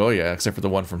many in Nagoya, except for the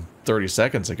one from 30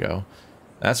 seconds ago.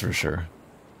 That's for sure.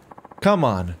 Come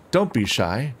on, don't be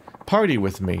shy. Party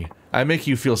with me. I make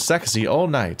you feel sexy all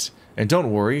night. And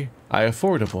don't worry, I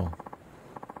affordable.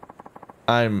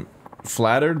 I'm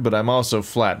flattered, but I'm also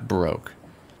flat broke.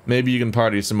 Maybe you can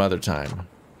party some other time.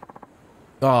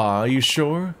 Aw, you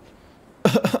sure?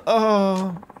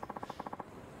 Oh.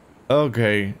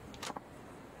 Okay.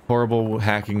 Horrible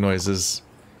hacking noises.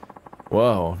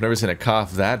 Whoa, I've never seen a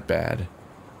cough that bad.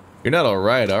 You're not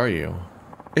alright, are you?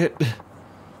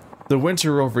 The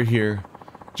winter over here.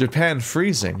 Japan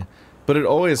freezing, but it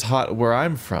always hot where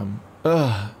I'm from.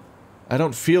 Ugh, I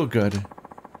don't feel good.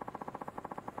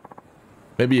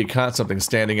 Maybe you caught something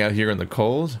standing out here in the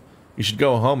cold? You should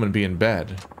go home and be in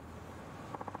bed.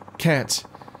 Can't.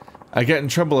 I get in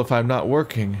trouble if I'm not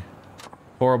working.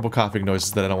 Horrible coughing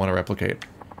noises that I don't want to replicate.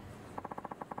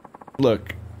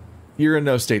 Look, you're in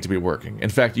no state to be working. In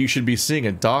fact, you should be seeing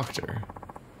a doctor.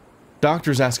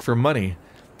 Doctors ask for money.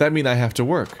 That means I have to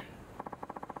work.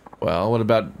 Well, what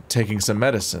about taking some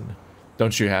medicine?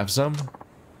 Don't you have some?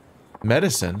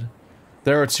 Medicine?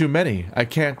 There are too many. I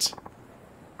can't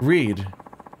read.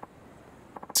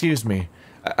 Excuse me.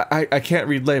 I can't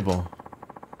read label.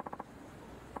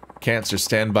 Can't just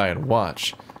stand by and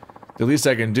watch. The least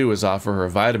I can do is offer her a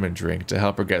vitamin drink to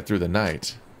help her get through the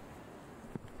night.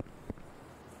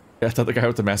 I thought the guy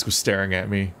with the mask was staring at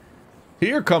me.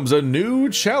 Here comes a new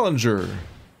challenger.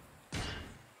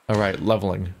 Alright,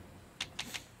 leveling.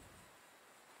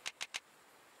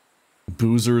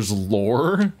 Boozer's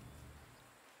lore?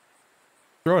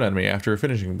 Thrown at me after a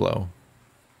finishing blow.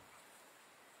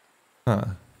 Huh.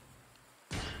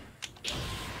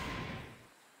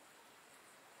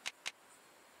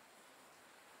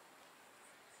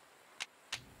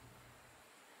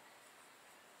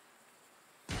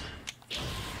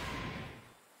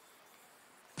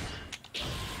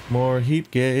 More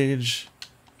heat gauge.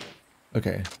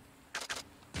 Okay.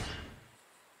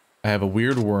 I have a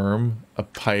weird worm, a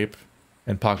pipe,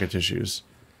 and pocket tissues.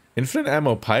 Infinite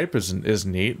ammo pipe is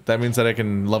neat. That means that I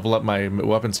can level up my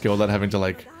weapon skill without having to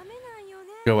like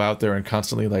go out there and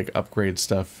constantly like upgrade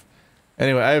stuff.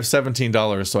 Anyway, I have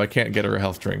 $17, so I can't get her a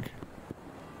health drink.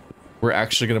 We're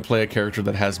actually going to play a character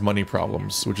that has money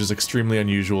problems, which is extremely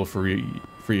unusual for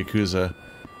Yakuza.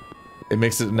 It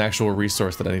makes it an actual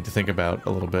resource that I need to think about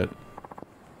a little bit.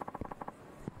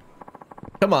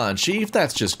 Come on, Chief,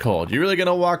 that's just cold. You really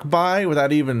gonna walk by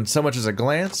without even so much as a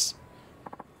glance?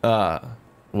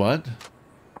 What?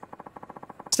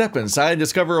 Step inside and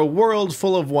discover a world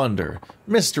full of wonder,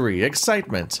 mystery,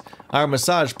 excitement. Our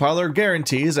massage parlor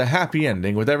guarantees a happy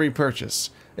ending with every purchase.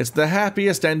 It's the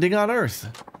happiest ending on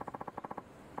Earth.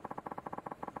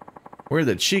 We're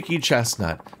the cheeky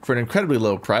chestnut. For an incredibly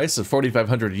low price of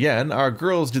 4,500 yen, our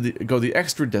girls go the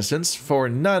extra distance for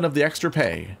none of the extra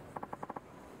pay.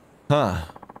 Huh.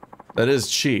 That is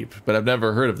cheap, but I've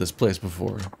never heard of this place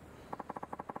before.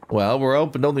 Well, we're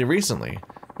opened only recently,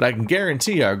 but I can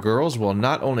guarantee our girls will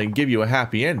not only give you a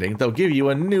happy ending, they'll give you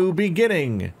a new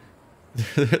beginning.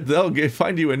 They'll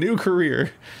find you a new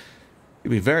career.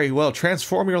 You'll be very well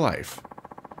transform your life.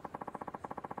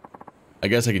 I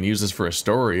guess I can use this for a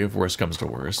story if worse comes to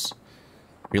worse.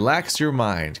 Relax your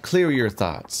mind, clear your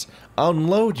thoughts,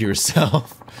 unload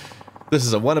yourself. This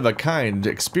is a one-of-a-kind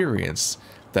experience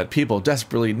that people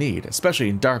desperately need, especially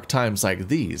in dark times like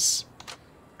these.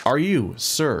 Are you,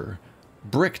 sir,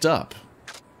 bricked up?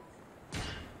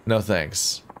 No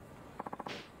thanks.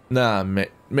 Nah,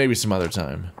 maybe some other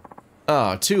time.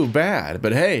 Aw, too bad,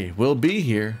 but hey, we'll be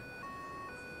here.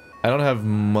 I don't have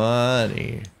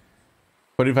money.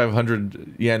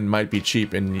 2,500 yen might be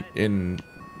cheap in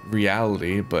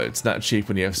reality, but it's not cheap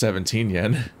when you have 17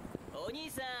 yen.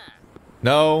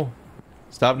 No.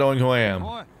 Stop knowing who I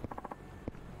am.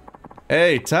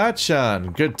 Hey,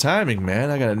 Tachan. Good timing, man.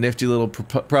 I got a nifty little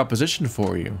proposition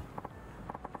for you.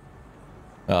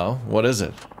 Oh, what is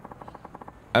it?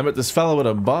 I met this fellow at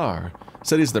a bar.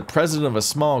 Said he's the president of a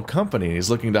small company and he's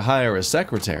looking to hire a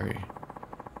secretary.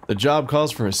 The job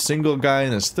calls for a single guy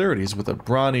in his 30s with a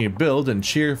brawny build and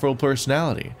cheerful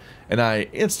personality, and I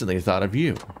instantly thought of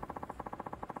you.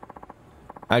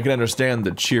 I can understand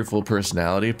the cheerful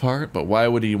personality part, but why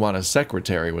would he want a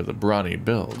secretary with a brawny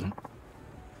build?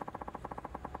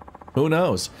 Who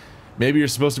knows? Maybe you're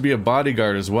supposed to be a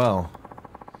bodyguard as well.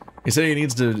 He said he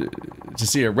needs to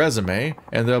see a resume,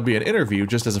 and there'll be an interview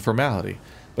just as a formality,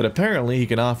 but apparently he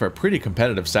can offer a pretty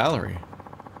competitive salary.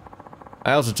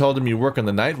 I also told him you work in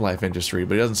the nightlife industry,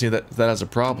 but he doesn't see that as a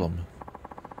problem.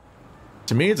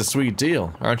 To me, it's a sweet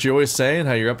deal. Aren't you always saying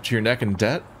how you're up to your neck in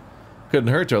debt?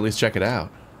 Couldn't hurt to at least check it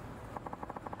out.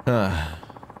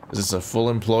 Is this a full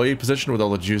employee position with all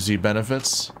the juicy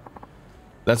benefits?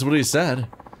 That's what he said.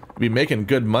 You'd be making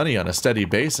good money on a steady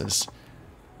basis.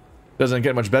 Doesn't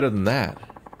get much better than that.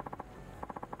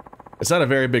 It's not a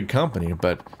very big company,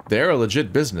 but they're a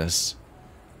legit business.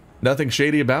 Nothing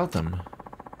shady about them.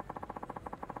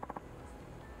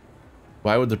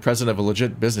 Why would the president of a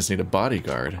legit business need a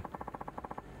bodyguard?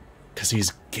 'Cause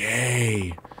he's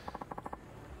gay.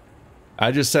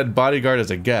 I just said bodyguard as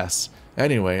a guess.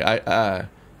 Anyway, I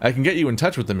can get you in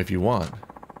touch with them if you want.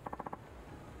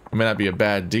 It may not be a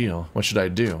bad deal. What should I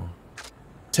do?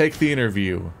 Take the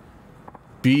interview.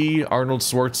 Be Arnold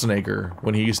Schwarzenegger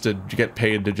when he used to get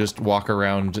paid to just walk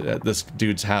around at this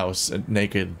dude's house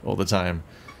naked all the time.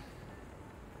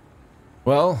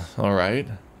 Well, alright.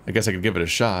 I guess I could give it a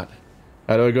shot.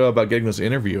 How do I go about getting this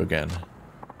interview again?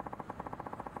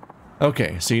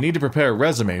 Okay, so you need to prepare a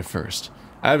resume first.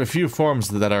 I have a few forms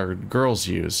that our girls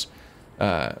use.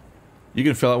 You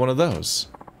can fill out one of those.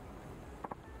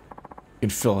 You can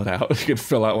fill it out. You can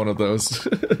fill out one of those.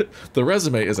 The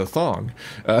resume is a thong.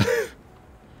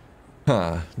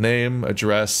 Name,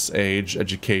 address, age,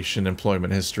 education,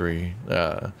 employment history.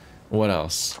 What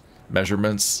else?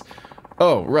 Measurements.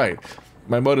 Oh, right.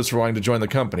 My motives for wanting to join the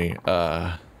company.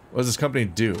 What does this company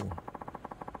do?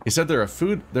 He said they're in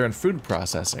food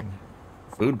processing.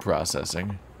 Food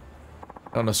processing?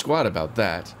 I don't know squat about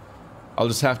that. I'll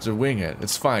just have to wing it.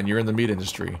 It's fine, you're in the meat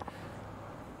industry.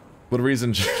 What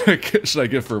reason should I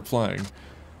give for applying?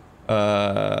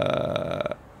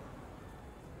 I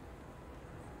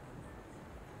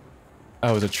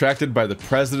was attracted by the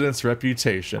president's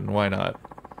reputation. Why not?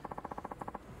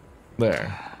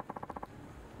 There.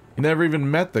 You never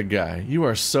even met the guy. You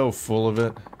are so full of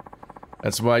it.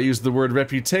 That's why I used the word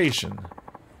reputation.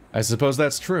 I suppose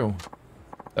that's true.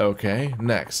 Okay,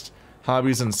 next.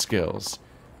 Hobbies and skills.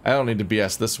 I don't need to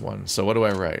BS this one, so what do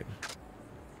I write?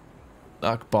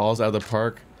 Knock balls out of the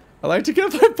park. I like to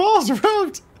get my balls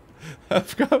rubbed.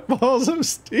 I've got balls of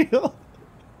steel.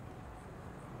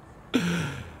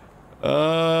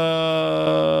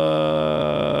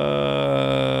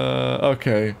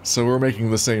 Okay, so we're making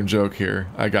the same joke here.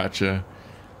 I gotcha.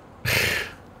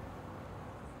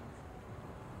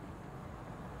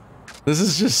 This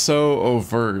is just so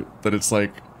overt that it's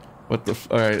like, what the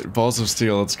alright, balls of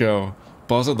steel, let's go.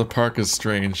 Balls of the park is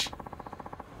strange.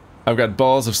 I've got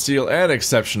balls of steel and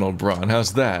exceptional brawn,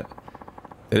 how's that?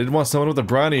 They did want someone with a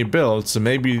brawny build, so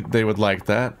maybe they would like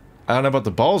that. I don't know about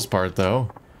the balls part,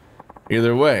 though.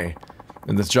 Either way,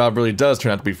 and this job really does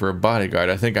turn out to be for a bodyguard,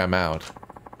 I think I'm out.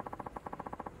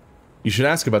 You should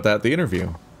ask about that at the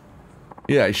interview.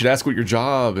 Yeah, you should ask what your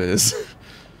job is.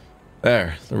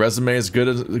 There, the resume is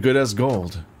good as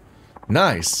gold.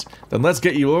 Nice. Then let's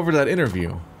get you over to that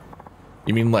interview.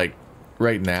 You mean like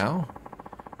right now?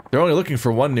 They're only looking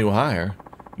for one new hire.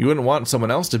 You wouldn't want someone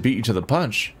else to beat you to the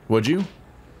punch, would you?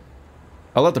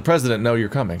 I'll let the president know you're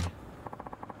coming.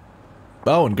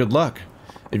 Oh, and good luck.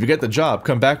 If you get the job,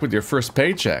 come back with your first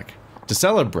paycheck. To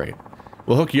celebrate,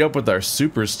 we'll hook you up with our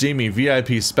super steamy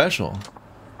VIP special.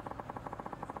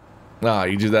 Ah,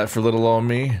 you do that for little old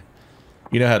me?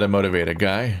 You know how to motivate a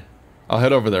guy. I'll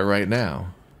head over there right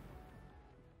now.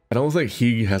 I don't think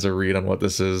he has a read on what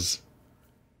this is.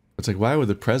 It's like, why would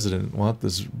the president want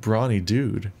this brawny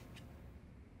dude?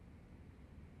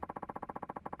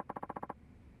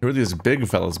 Who are these big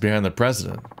fellas behind the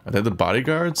president? Are they the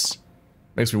bodyguards?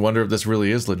 Makes me wonder if this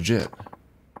really is legit.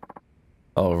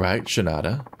 Alright,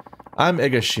 Shinada. I'm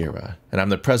Egashira, and I'm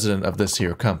the president of this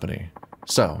here company.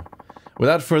 So,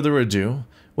 without further ado,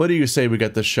 what do you say we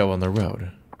get this show on the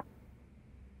road?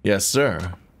 Yes,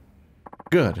 sir.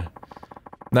 Good.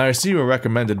 Now I see you were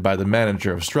recommended by the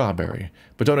manager of Strawberry,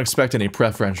 but don't expect any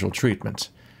preferential treatment.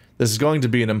 This is going to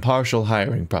be an impartial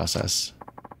hiring process.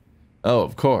 Oh,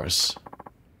 of course.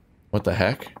 What the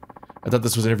heck? I thought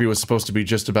this interview was supposed to be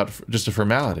just a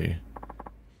formality.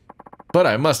 But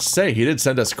I must say, he did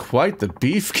send us quite the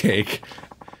beefcake.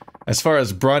 As far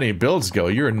as brawny builds go,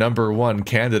 you're a #1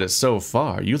 candidate so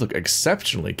far. You look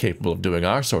exceptionally capable of doing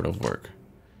our sort of work.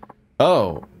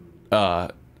 Oh,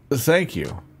 thank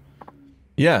you.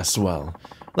 Yes, well,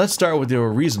 let's start with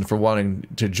your reason for wanting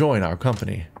to join our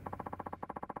company.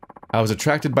 I was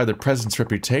attracted by the president's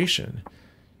reputation.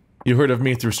 You heard of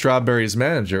me through Strawberry's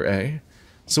manager, eh?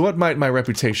 So what might my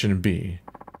reputation be?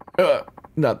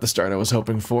 Not the start I was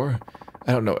hoping for.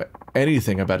 I don't know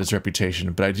anything about his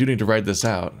reputation, but I do need to write this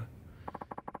out.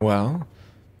 Well,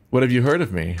 what have you heard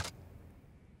of me?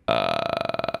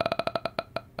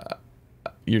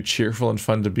 You're cheerful and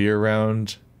fun to be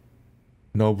around.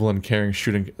 Noble and caring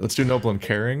shooting... Let's do noble and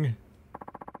caring.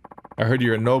 I heard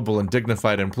you're a noble and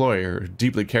dignified employer who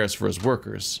deeply cares for his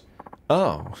workers.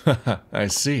 Oh, I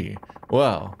see.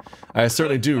 Well, I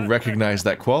certainly do recognize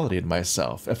that quality in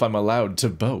myself, if I'm allowed to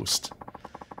boast.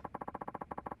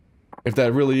 If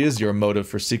that really is your motive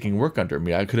for seeking work under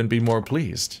me, I couldn't be more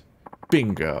pleased.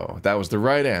 Bingo, that was the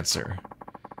right answer.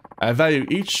 I value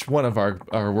each one of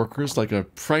our workers like a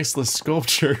priceless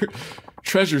sculpture,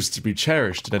 treasures to be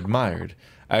cherished and admired.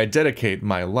 I dedicate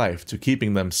my life to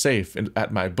keeping them safe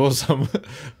at my bosom.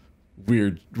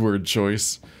 Weird word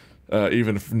choice,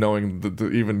 even knowing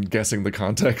even guessing the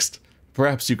context.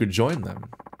 Perhaps you could join them.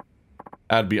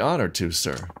 I'd be honored to,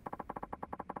 sir.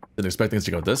 Didn't expect things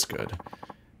to go this good.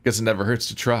 Guess it never hurts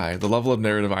to try. The level of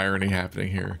narrative irony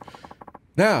happening here.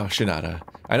 Now, Shinada,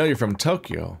 I know you're from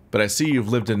Tokyo, but I see you've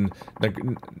lived in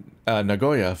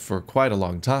Nagoya for quite a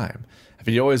long time. Have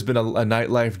you always been a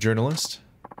nightlife journalist?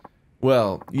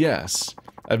 Well, yes.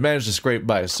 I've managed to scrape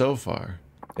by so far.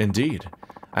 Indeed.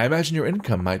 I imagine your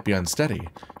income might be unsteady,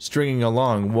 stringing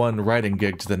along one writing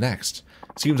gig to the next.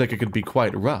 Seems like it could be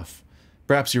quite rough.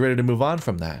 Perhaps you're ready to move on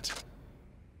from that.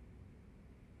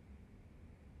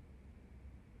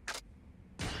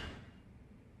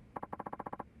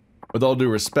 With all due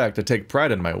respect, I take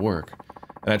pride in my work,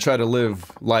 and I try to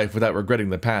live life without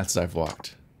regretting the paths I've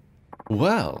walked.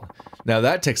 Well, now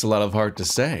that takes a lot of heart to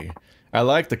say. I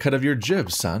like the cut of your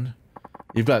jib, son.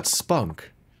 You've got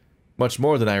spunk. Much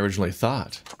more than I originally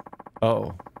thought.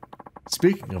 Oh,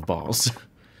 speaking of balls,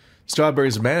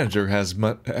 Strawberry's manager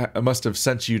must have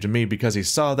sent you to me because he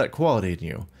saw that quality in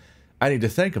you. I need to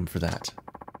thank him for that.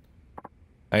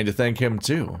 I need to thank him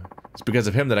too. It's because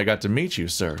of him that I got to meet you,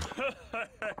 sir.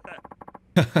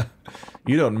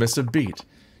 You don't miss a beat.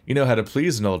 You know how to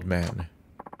please an old man.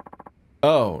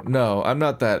 Oh, no, I'm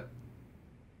not that...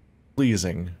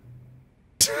 pleasing.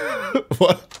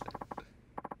 What?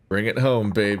 Bring it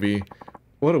home, baby.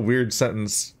 What a weird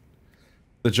sentence.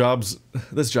 This job's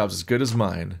as good as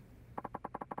mine.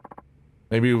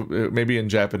 Maybe in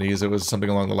Japanese it was something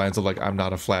along the lines of like, I'm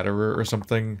not a flatterer or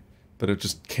something, but it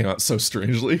just came out so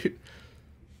strangely.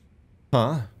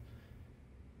 Huh?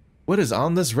 What is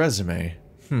on this resume?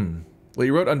 What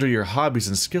you wrote under your hobbies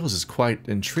and skills is quite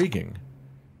intriguing.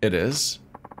 It is?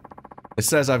 It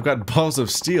says I've got balls of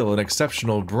steel and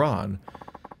exceptional brawn.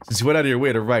 Since you went out of your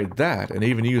way to write that, and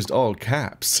even used all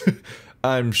caps,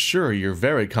 I'm sure you're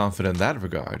very confident in that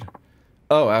regard.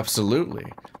 Oh,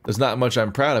 absolutely. There's not much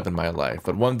I'm proud of in my life,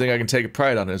 but one thing I can take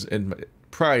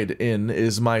pride in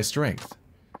is my strength.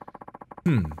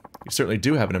 You certainly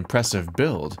do have an impressive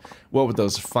build, what with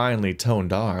those finely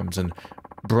toned arms and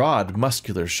broad,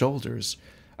 muscular shoulders.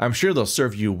 I'm sure they'll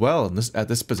serve you well at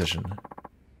this position.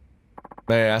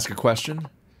 May I ask a question?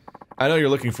 I know you're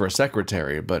looking for a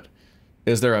secretary, but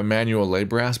is there a manual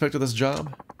labor aspect of this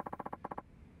job?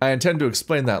 I intend to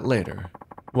explain that later.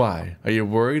 Why? Are you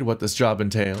worried what this job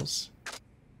entails?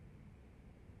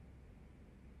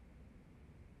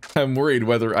 I'm worried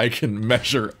whether I can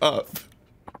measure up.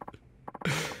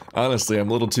 Honestly, I'm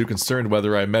a little too concerned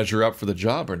whether I measure up for the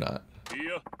job or not.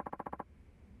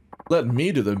 Let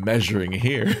me do the measuring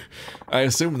here. I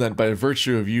assume that by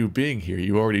virtue of you being here,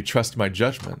 you already trust my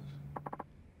judgment.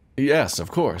 Yes, of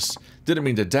course. Didn't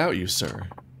mean to doubt you, sir.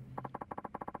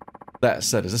 That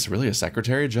said, is this really a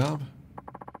secretary job?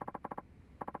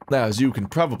 Now, as you can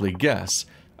probably guess,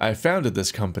 I founded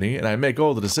this company and I make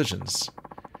all the decisions.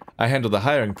 I handle the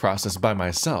hiring process by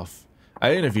myself.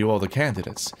 I interview all the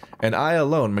candidates, and I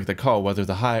alone make the call whether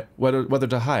to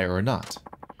hire or not.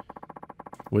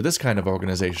 With this kind of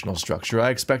organizational structure, I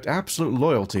expect absolute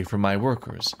loyalty from my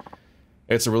workers.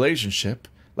 It's a relationship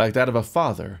like that of a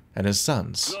father and his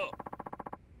sons.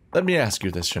 Let me ask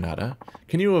you this, Shinada.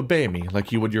 Can you obey me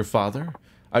like you would your father?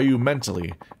 Are you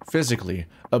mentally, physically,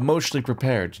 emotionally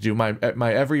prepared to do my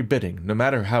every bidding, no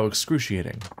matter how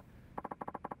excruciating?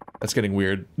 That's getting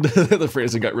weird. The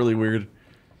phrasing got really weird.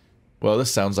 Well,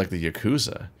 this sounds like the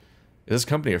Yakuza. Is this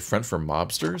company a front for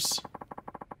mobsters?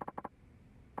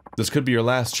 This could be your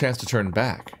last chance to turn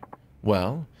back.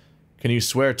 Well, can you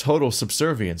swear total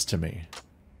subservience to me?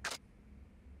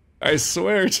 I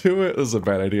swear to it. This is a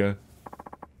bad idea.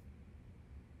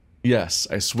 Yes,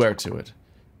 I swear to it.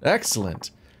 Excellent.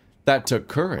 That took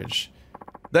courage.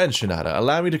 Then, Shinada,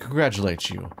 allow me to congratulate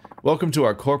you. Welcome to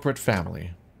our corporate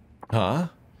family. Huh?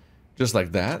 Just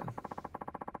like that?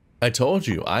 I told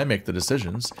you, I make the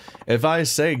decisions. If I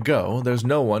say go, there's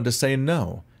no one to say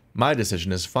no. My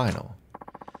decision is final.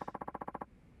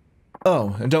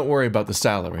 Oh, and don't worry about the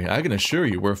salary. I can assure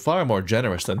you we're far more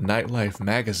generous than Nightlife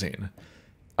magazine.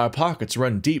 Our pockets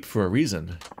run deep for a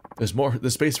reason. There's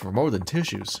space for more than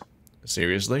tissues.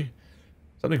 Seriously?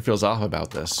 Something feels off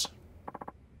about this.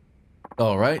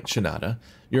 Alright, Shinada.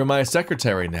 You're my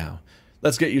secretary now.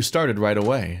 Let's get you started right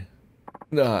away.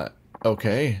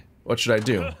 Okay. What should I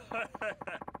do?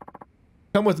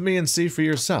 Come with me and see for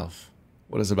yourself.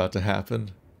 What is about to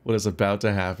happen? What is about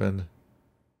to happen?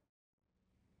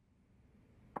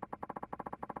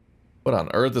 What on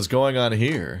earth is going on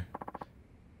here?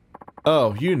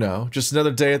 Oh, you know, just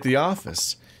another day at the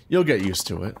office. You'll get used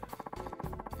to it.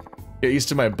 Get used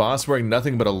to my boss wearing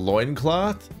nothing but a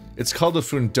loincloth? It's called a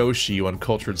fundoshi, you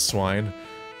uncultured swine.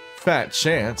 Fat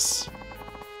chance.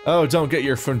 Oh, don't get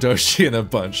your fundoshi in a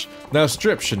bunch. Now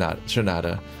strip,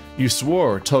 Shinada. You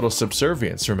swore total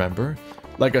subservience, remember?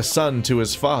 Like a son to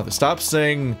his father. Stop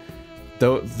saying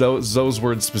those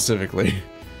words specifically.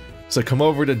 So come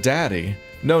over to Daddy.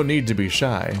 No need to be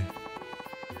shy.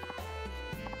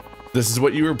 This is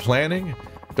what you were planning?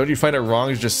 Don't you find it wrong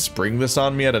to just spring this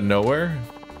on me out of nowhere?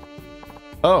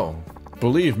 Oh,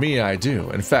 believe me, I do.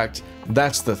 In fact,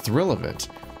 that's the thrill of it.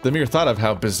 The mere thought of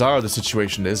how bizarre the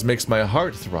situation is makes my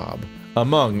heart throb,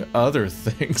 among other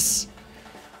things.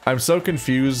 I'm so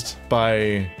confused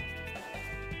by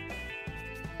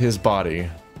his body.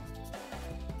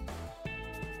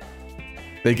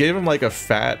 They gave him like a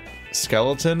fat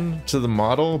skeleton to the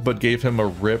model, but gave him a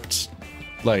ripped,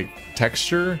 like,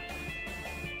 texture.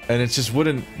 And it just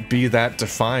wouldn't be that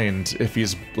defined if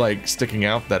he's, like, sticking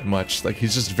out that much. Like,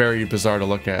 he's just very bizarre to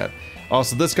look at.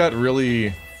 Also, this got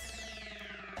really...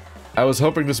 I was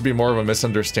hoping this would be more of a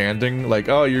misunderstanding. Like,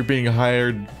 oh, you're being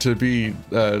hired to be,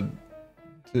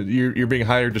 you're being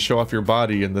hired to show off your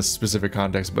body in this specific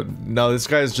context. But no, this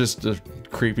guy's just a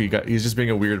creepy guy. He's just being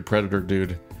a weird predator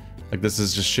dude. Like, this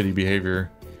is just shitty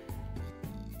behavior.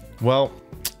 Well,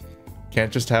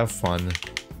 can't just have fun.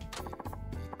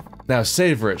 Now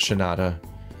savor it, Shinada.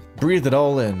 Breathe it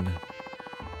all in.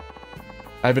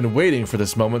 I've been waiting for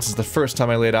this moment since the first time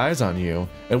I laid eyes on you,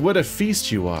 and what a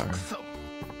feast you are.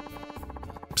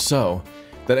 So,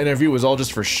 that interview was all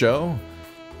just for show?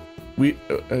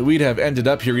 We'd have ended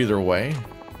up here either way.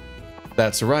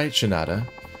 That's right, Shinada.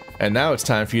 And now it's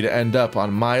time for you to end up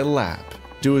on my lap.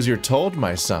 Do as you're told,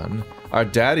 my son. Our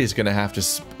daddy's gonna have to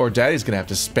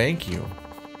spank you.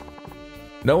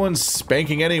 No one's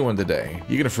spanking anyone today.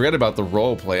 You can forget about the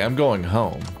roleplay. I'm going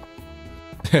home.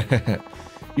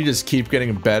 You just keep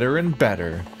getting better and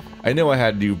better. I know I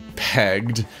had you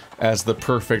pegged as the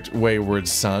perfect wayward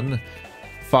son.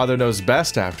 Father knows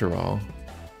best, after all.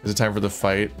 Is it time for the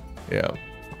fight? Yeah.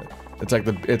 It's like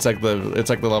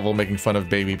the level making fun of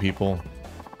baby people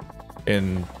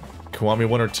in Kiwami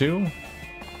 1 or 2.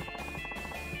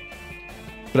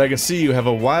 But I can see you have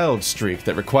a wild streak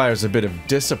that requires a bit of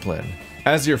discipline.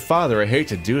 As your father, I hate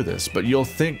to do this, but you'll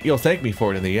thank me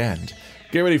for it in the end.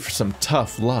 Get ready for some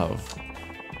tough love.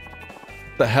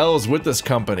 The hell is with this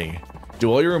company?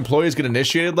 Do all your employees get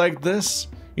initiated like this?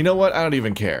 You know what? I don't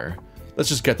even care. Let's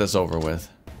just get this over with.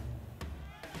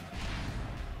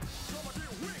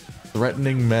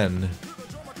 Threatening men.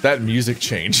 That music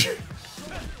change.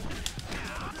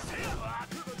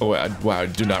 Oh, wow, I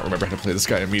do not remember how to play this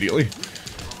guy immediately.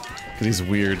 Because he's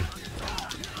weird.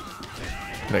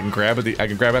 And I can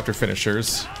grab after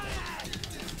finishers.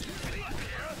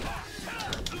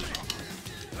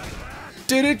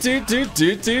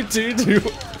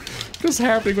 What's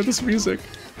happening with this music?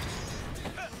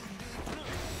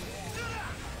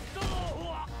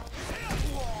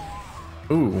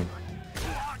 Ooh.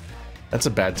 That's a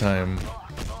bad time.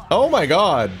 Oh my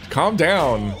god! Calm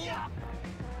down!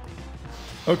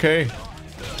 Okay.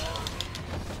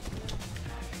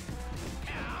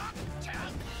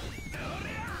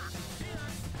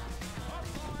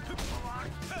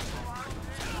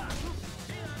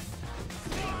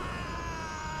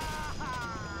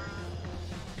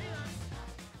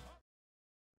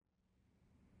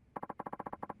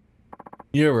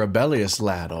 You're a rebellious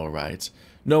lad, all right.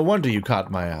 No wonder you caught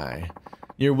my eye.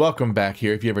 You're welcome back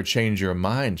here if you ever change your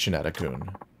mind,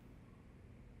 Shinada-kun.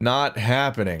 Not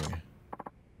happening.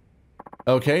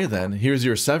 Okay then, here's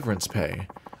your severance pay.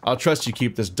 I'll trust you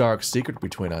keep this dark secret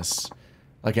between us.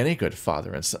 Like any good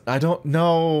father and son. I don't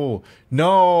know.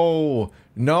 No.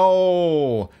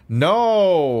 No.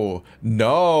 No.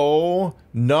 No.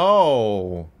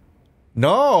 No.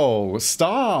 No.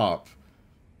 Stop.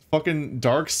 Fucking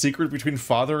dark secret between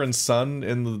father and son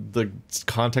in the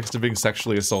context of being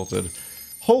sexually assaulted.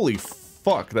 Holy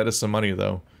fuck, that is some money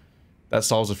though. That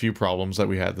solves a few problems that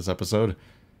we had this episode.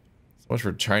 So much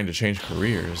for trying to change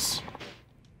careers.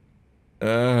 I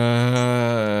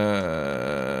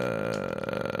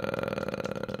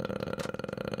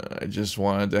just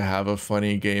wanted to have a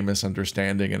funny gay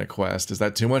misunderstanding in a quest. Is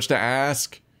that too much to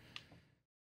ask?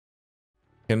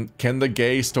 Can the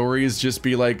gay stories just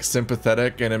be like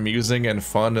sympathetic and amusing and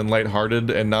fun and lighthearted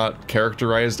and not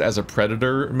characterized as a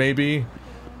predator, maybe?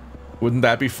 Wouldn't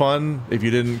that be fun if you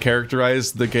didn't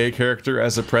characterize the gay character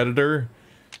as a predator?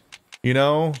 You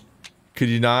know? Could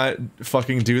you not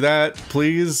fucking do that,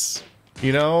 please?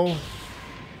 You know?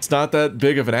 It's not that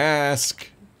big of an ask.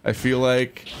 I feel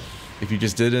like if you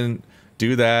just didn't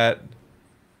do that,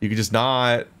 you could just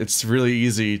not. It's really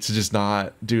easy to just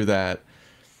not do that.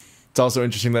 It's also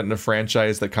interesting that in a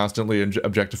franchise that constantly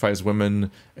objectifies women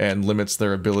and limits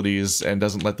their abilities and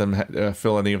doesn't let them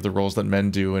fill any of the roles that men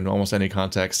do in almost any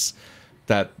context,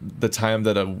 that the time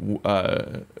that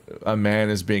a man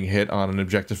is being hit on and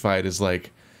objectified is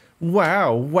like,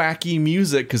 wow, wacky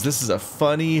music, because this is a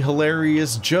funny,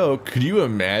 hilarious joke. Could you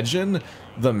imagine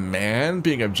the man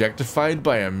being objectified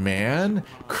by a man?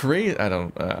 Crazy. I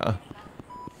don't...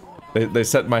 They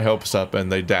set my hopes up and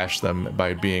they dashed them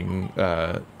by being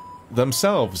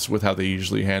themselves with how they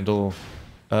usually handle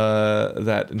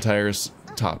that entire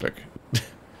topic.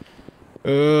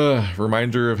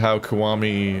 Reminder of how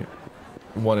Kiwami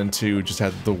 1 and 2 just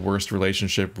had the worst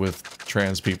relationship with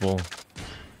trans people.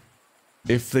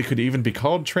 If they could even be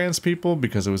called trans people,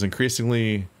 because it was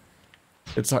increasingly...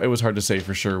 it was hard to say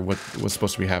for sure what was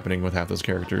supposed to be happening with half those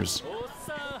characters.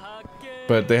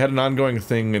 But they had an ongoing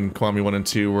thing in Kiwami 1 and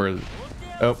 2 where...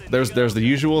 oh, there's the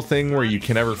usual thing where you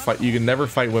can never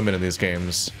fight women in these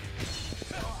games.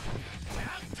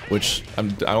 Which, I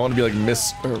don't want to be like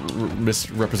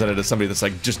misrepresented as somebody that's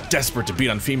like just desperate to beat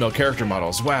on female character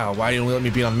models. Wow, why do you only let me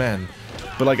beat on men?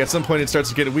 But like at some point it starts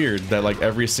to get weird that like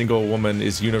every single woman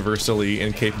is universally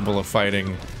incapable of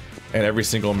fighting and every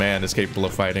single man is capable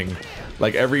of fighting.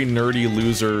 Like every nerdy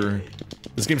loser,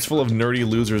 this game's full of nerdy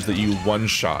losers that you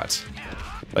one-shot.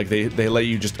 Like they let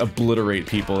you just obliterate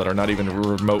people that are not even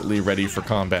remotely ready for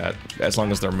combat as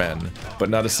long as they're men. But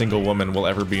not a single woman will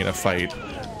ever be in a fight,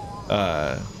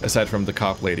 aside from the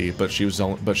cop lady. But she was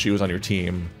on your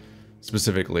team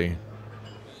specifically.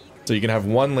 So you can have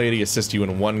one lady assist you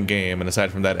in one game, and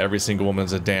aside from that, every single woman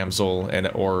is a damsel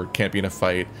or can't be in a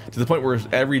fight. To the point where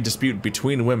every dispute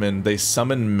between women, they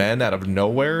summon men out of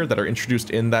nowhere that are introduced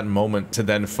in that moment to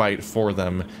then fight for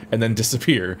them, and then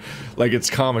disappear. Like, it's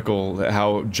comical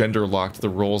how gender-locked the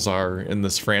roles are in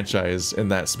this franchise in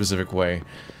that specific way.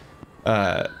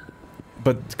 But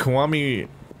Kiwami,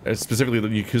 specifically the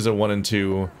Yakuza 1 and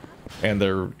 2, and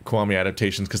their Kiwami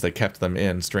adaptations, because they kept them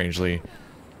in, strangely,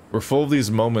 we're full of these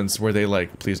moments where they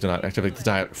like, please do not activate the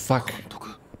diet. Fuck.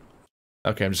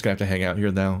 Okay, I'm just gonna have to hang out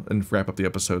here now and wrap up the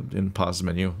episode in pause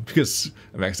menu because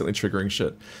I'm accidentally triggering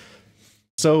shit.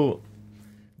 So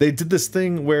they did this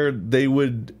thing where they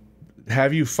would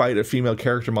have you fight a female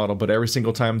character model, but every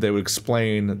single time they would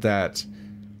explain that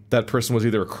that person was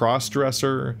either a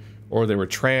cross-dresser or they were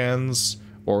trans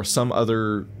or some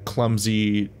other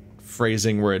clumsy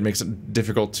phrasing where it makes it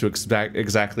difficult to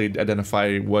exactly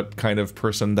identify what kind of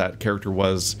person that character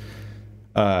was,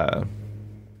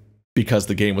 because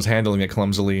the game was handling it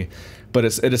clumsily. But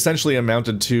it essentially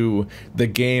amounted to the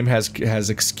game has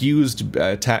excused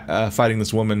fighting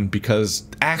this woman because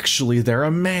actually they're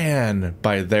a man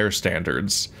by their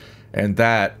standards, and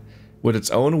that, with its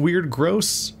own weird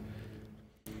gross.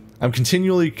 I'm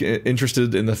continually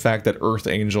interested in the fact that Earth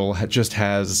Angel just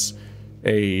has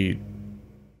a...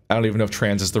 I don't even know if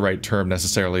trans is the right term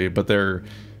necessarily, but there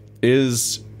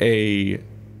is a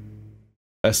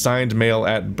assigned male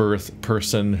at birth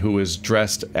person who is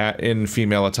dressed in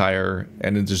female attire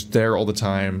and is just there all the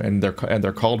time, and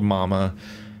they're called Mama,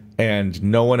 and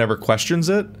no one ever questions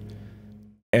it.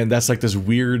 And that's like this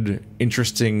weird,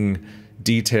 interesting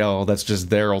detail that's just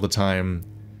there all the time.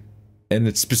 And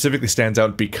it specifically stands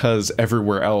out because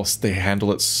everywhere else they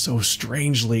handle it so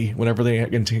strangely whenever they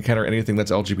encounter anything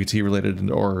that's LGBT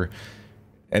related or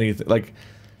anything. Like,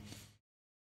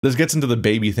 this gets into the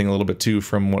baby thing a little bit too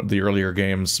from one of the earlier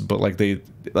games, but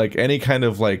like any kind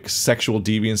of like sexual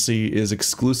deviancy is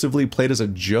exclusively played as a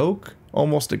joke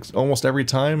almost every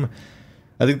time.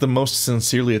 I think the most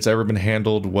sincerely it's ever been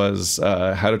handled was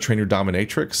How to Train Your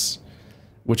Dominatrix,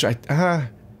 which that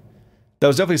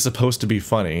was definitely supposed to be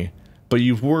funny, but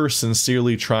you were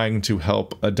sincerely trying to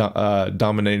help a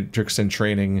dominatrix in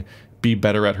training be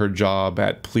better at her job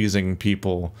at pleasing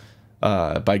people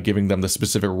by giving them the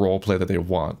specific role play that they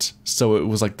want. So it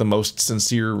was like the most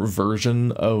sincere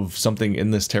version of something in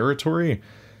this territory.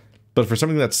 But for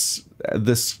something that's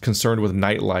this concerned with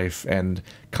nightlife and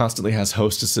constantly has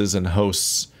hostesses and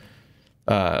hosts,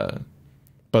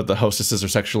 but the hostesses are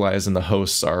sexualized and the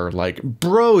hosts are like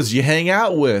bros you hang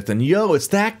out with, and yo, it's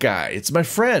that guy, it's my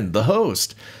friend, the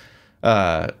host.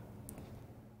 The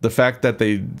fact that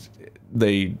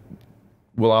they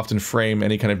will often frame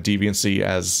any kind of deviancy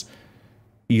as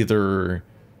either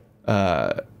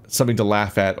something to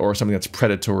laugh at or something that's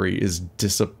predatory is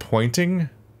disappointing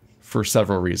for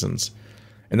several reasons.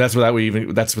 And that's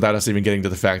without us even getting to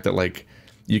the fact that like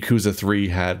Yakuza 3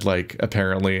 had like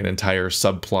apparently an entire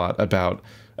subplot about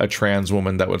a trans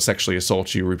woman that would sexually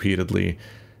assault you repeatedly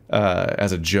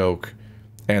as a joke,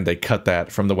 and they cut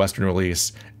that from the Western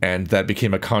release, and that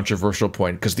became a controversial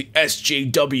point because the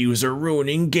SJWs are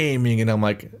ruining gaming. And I'm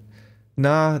like,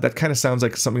 nah, that kind of sounds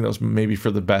like something that was maybe for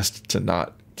the best to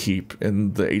not keep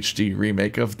in the HD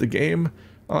remake of the game,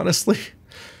 honestly.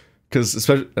 Because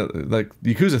especially like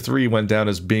Yakuza 3 went down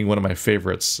as being one of my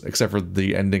favorites, except for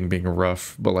the ending being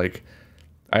rough. But like,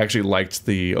 I actually liked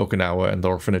the Okinawa and the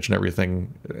orphanage and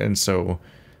everything, and so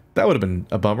that would have been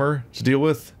a bummer to deal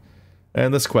with.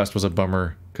 And this quest was a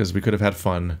bummer because we could have had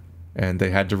fun, and they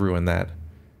had to ruin that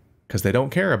because they don't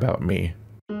care about me.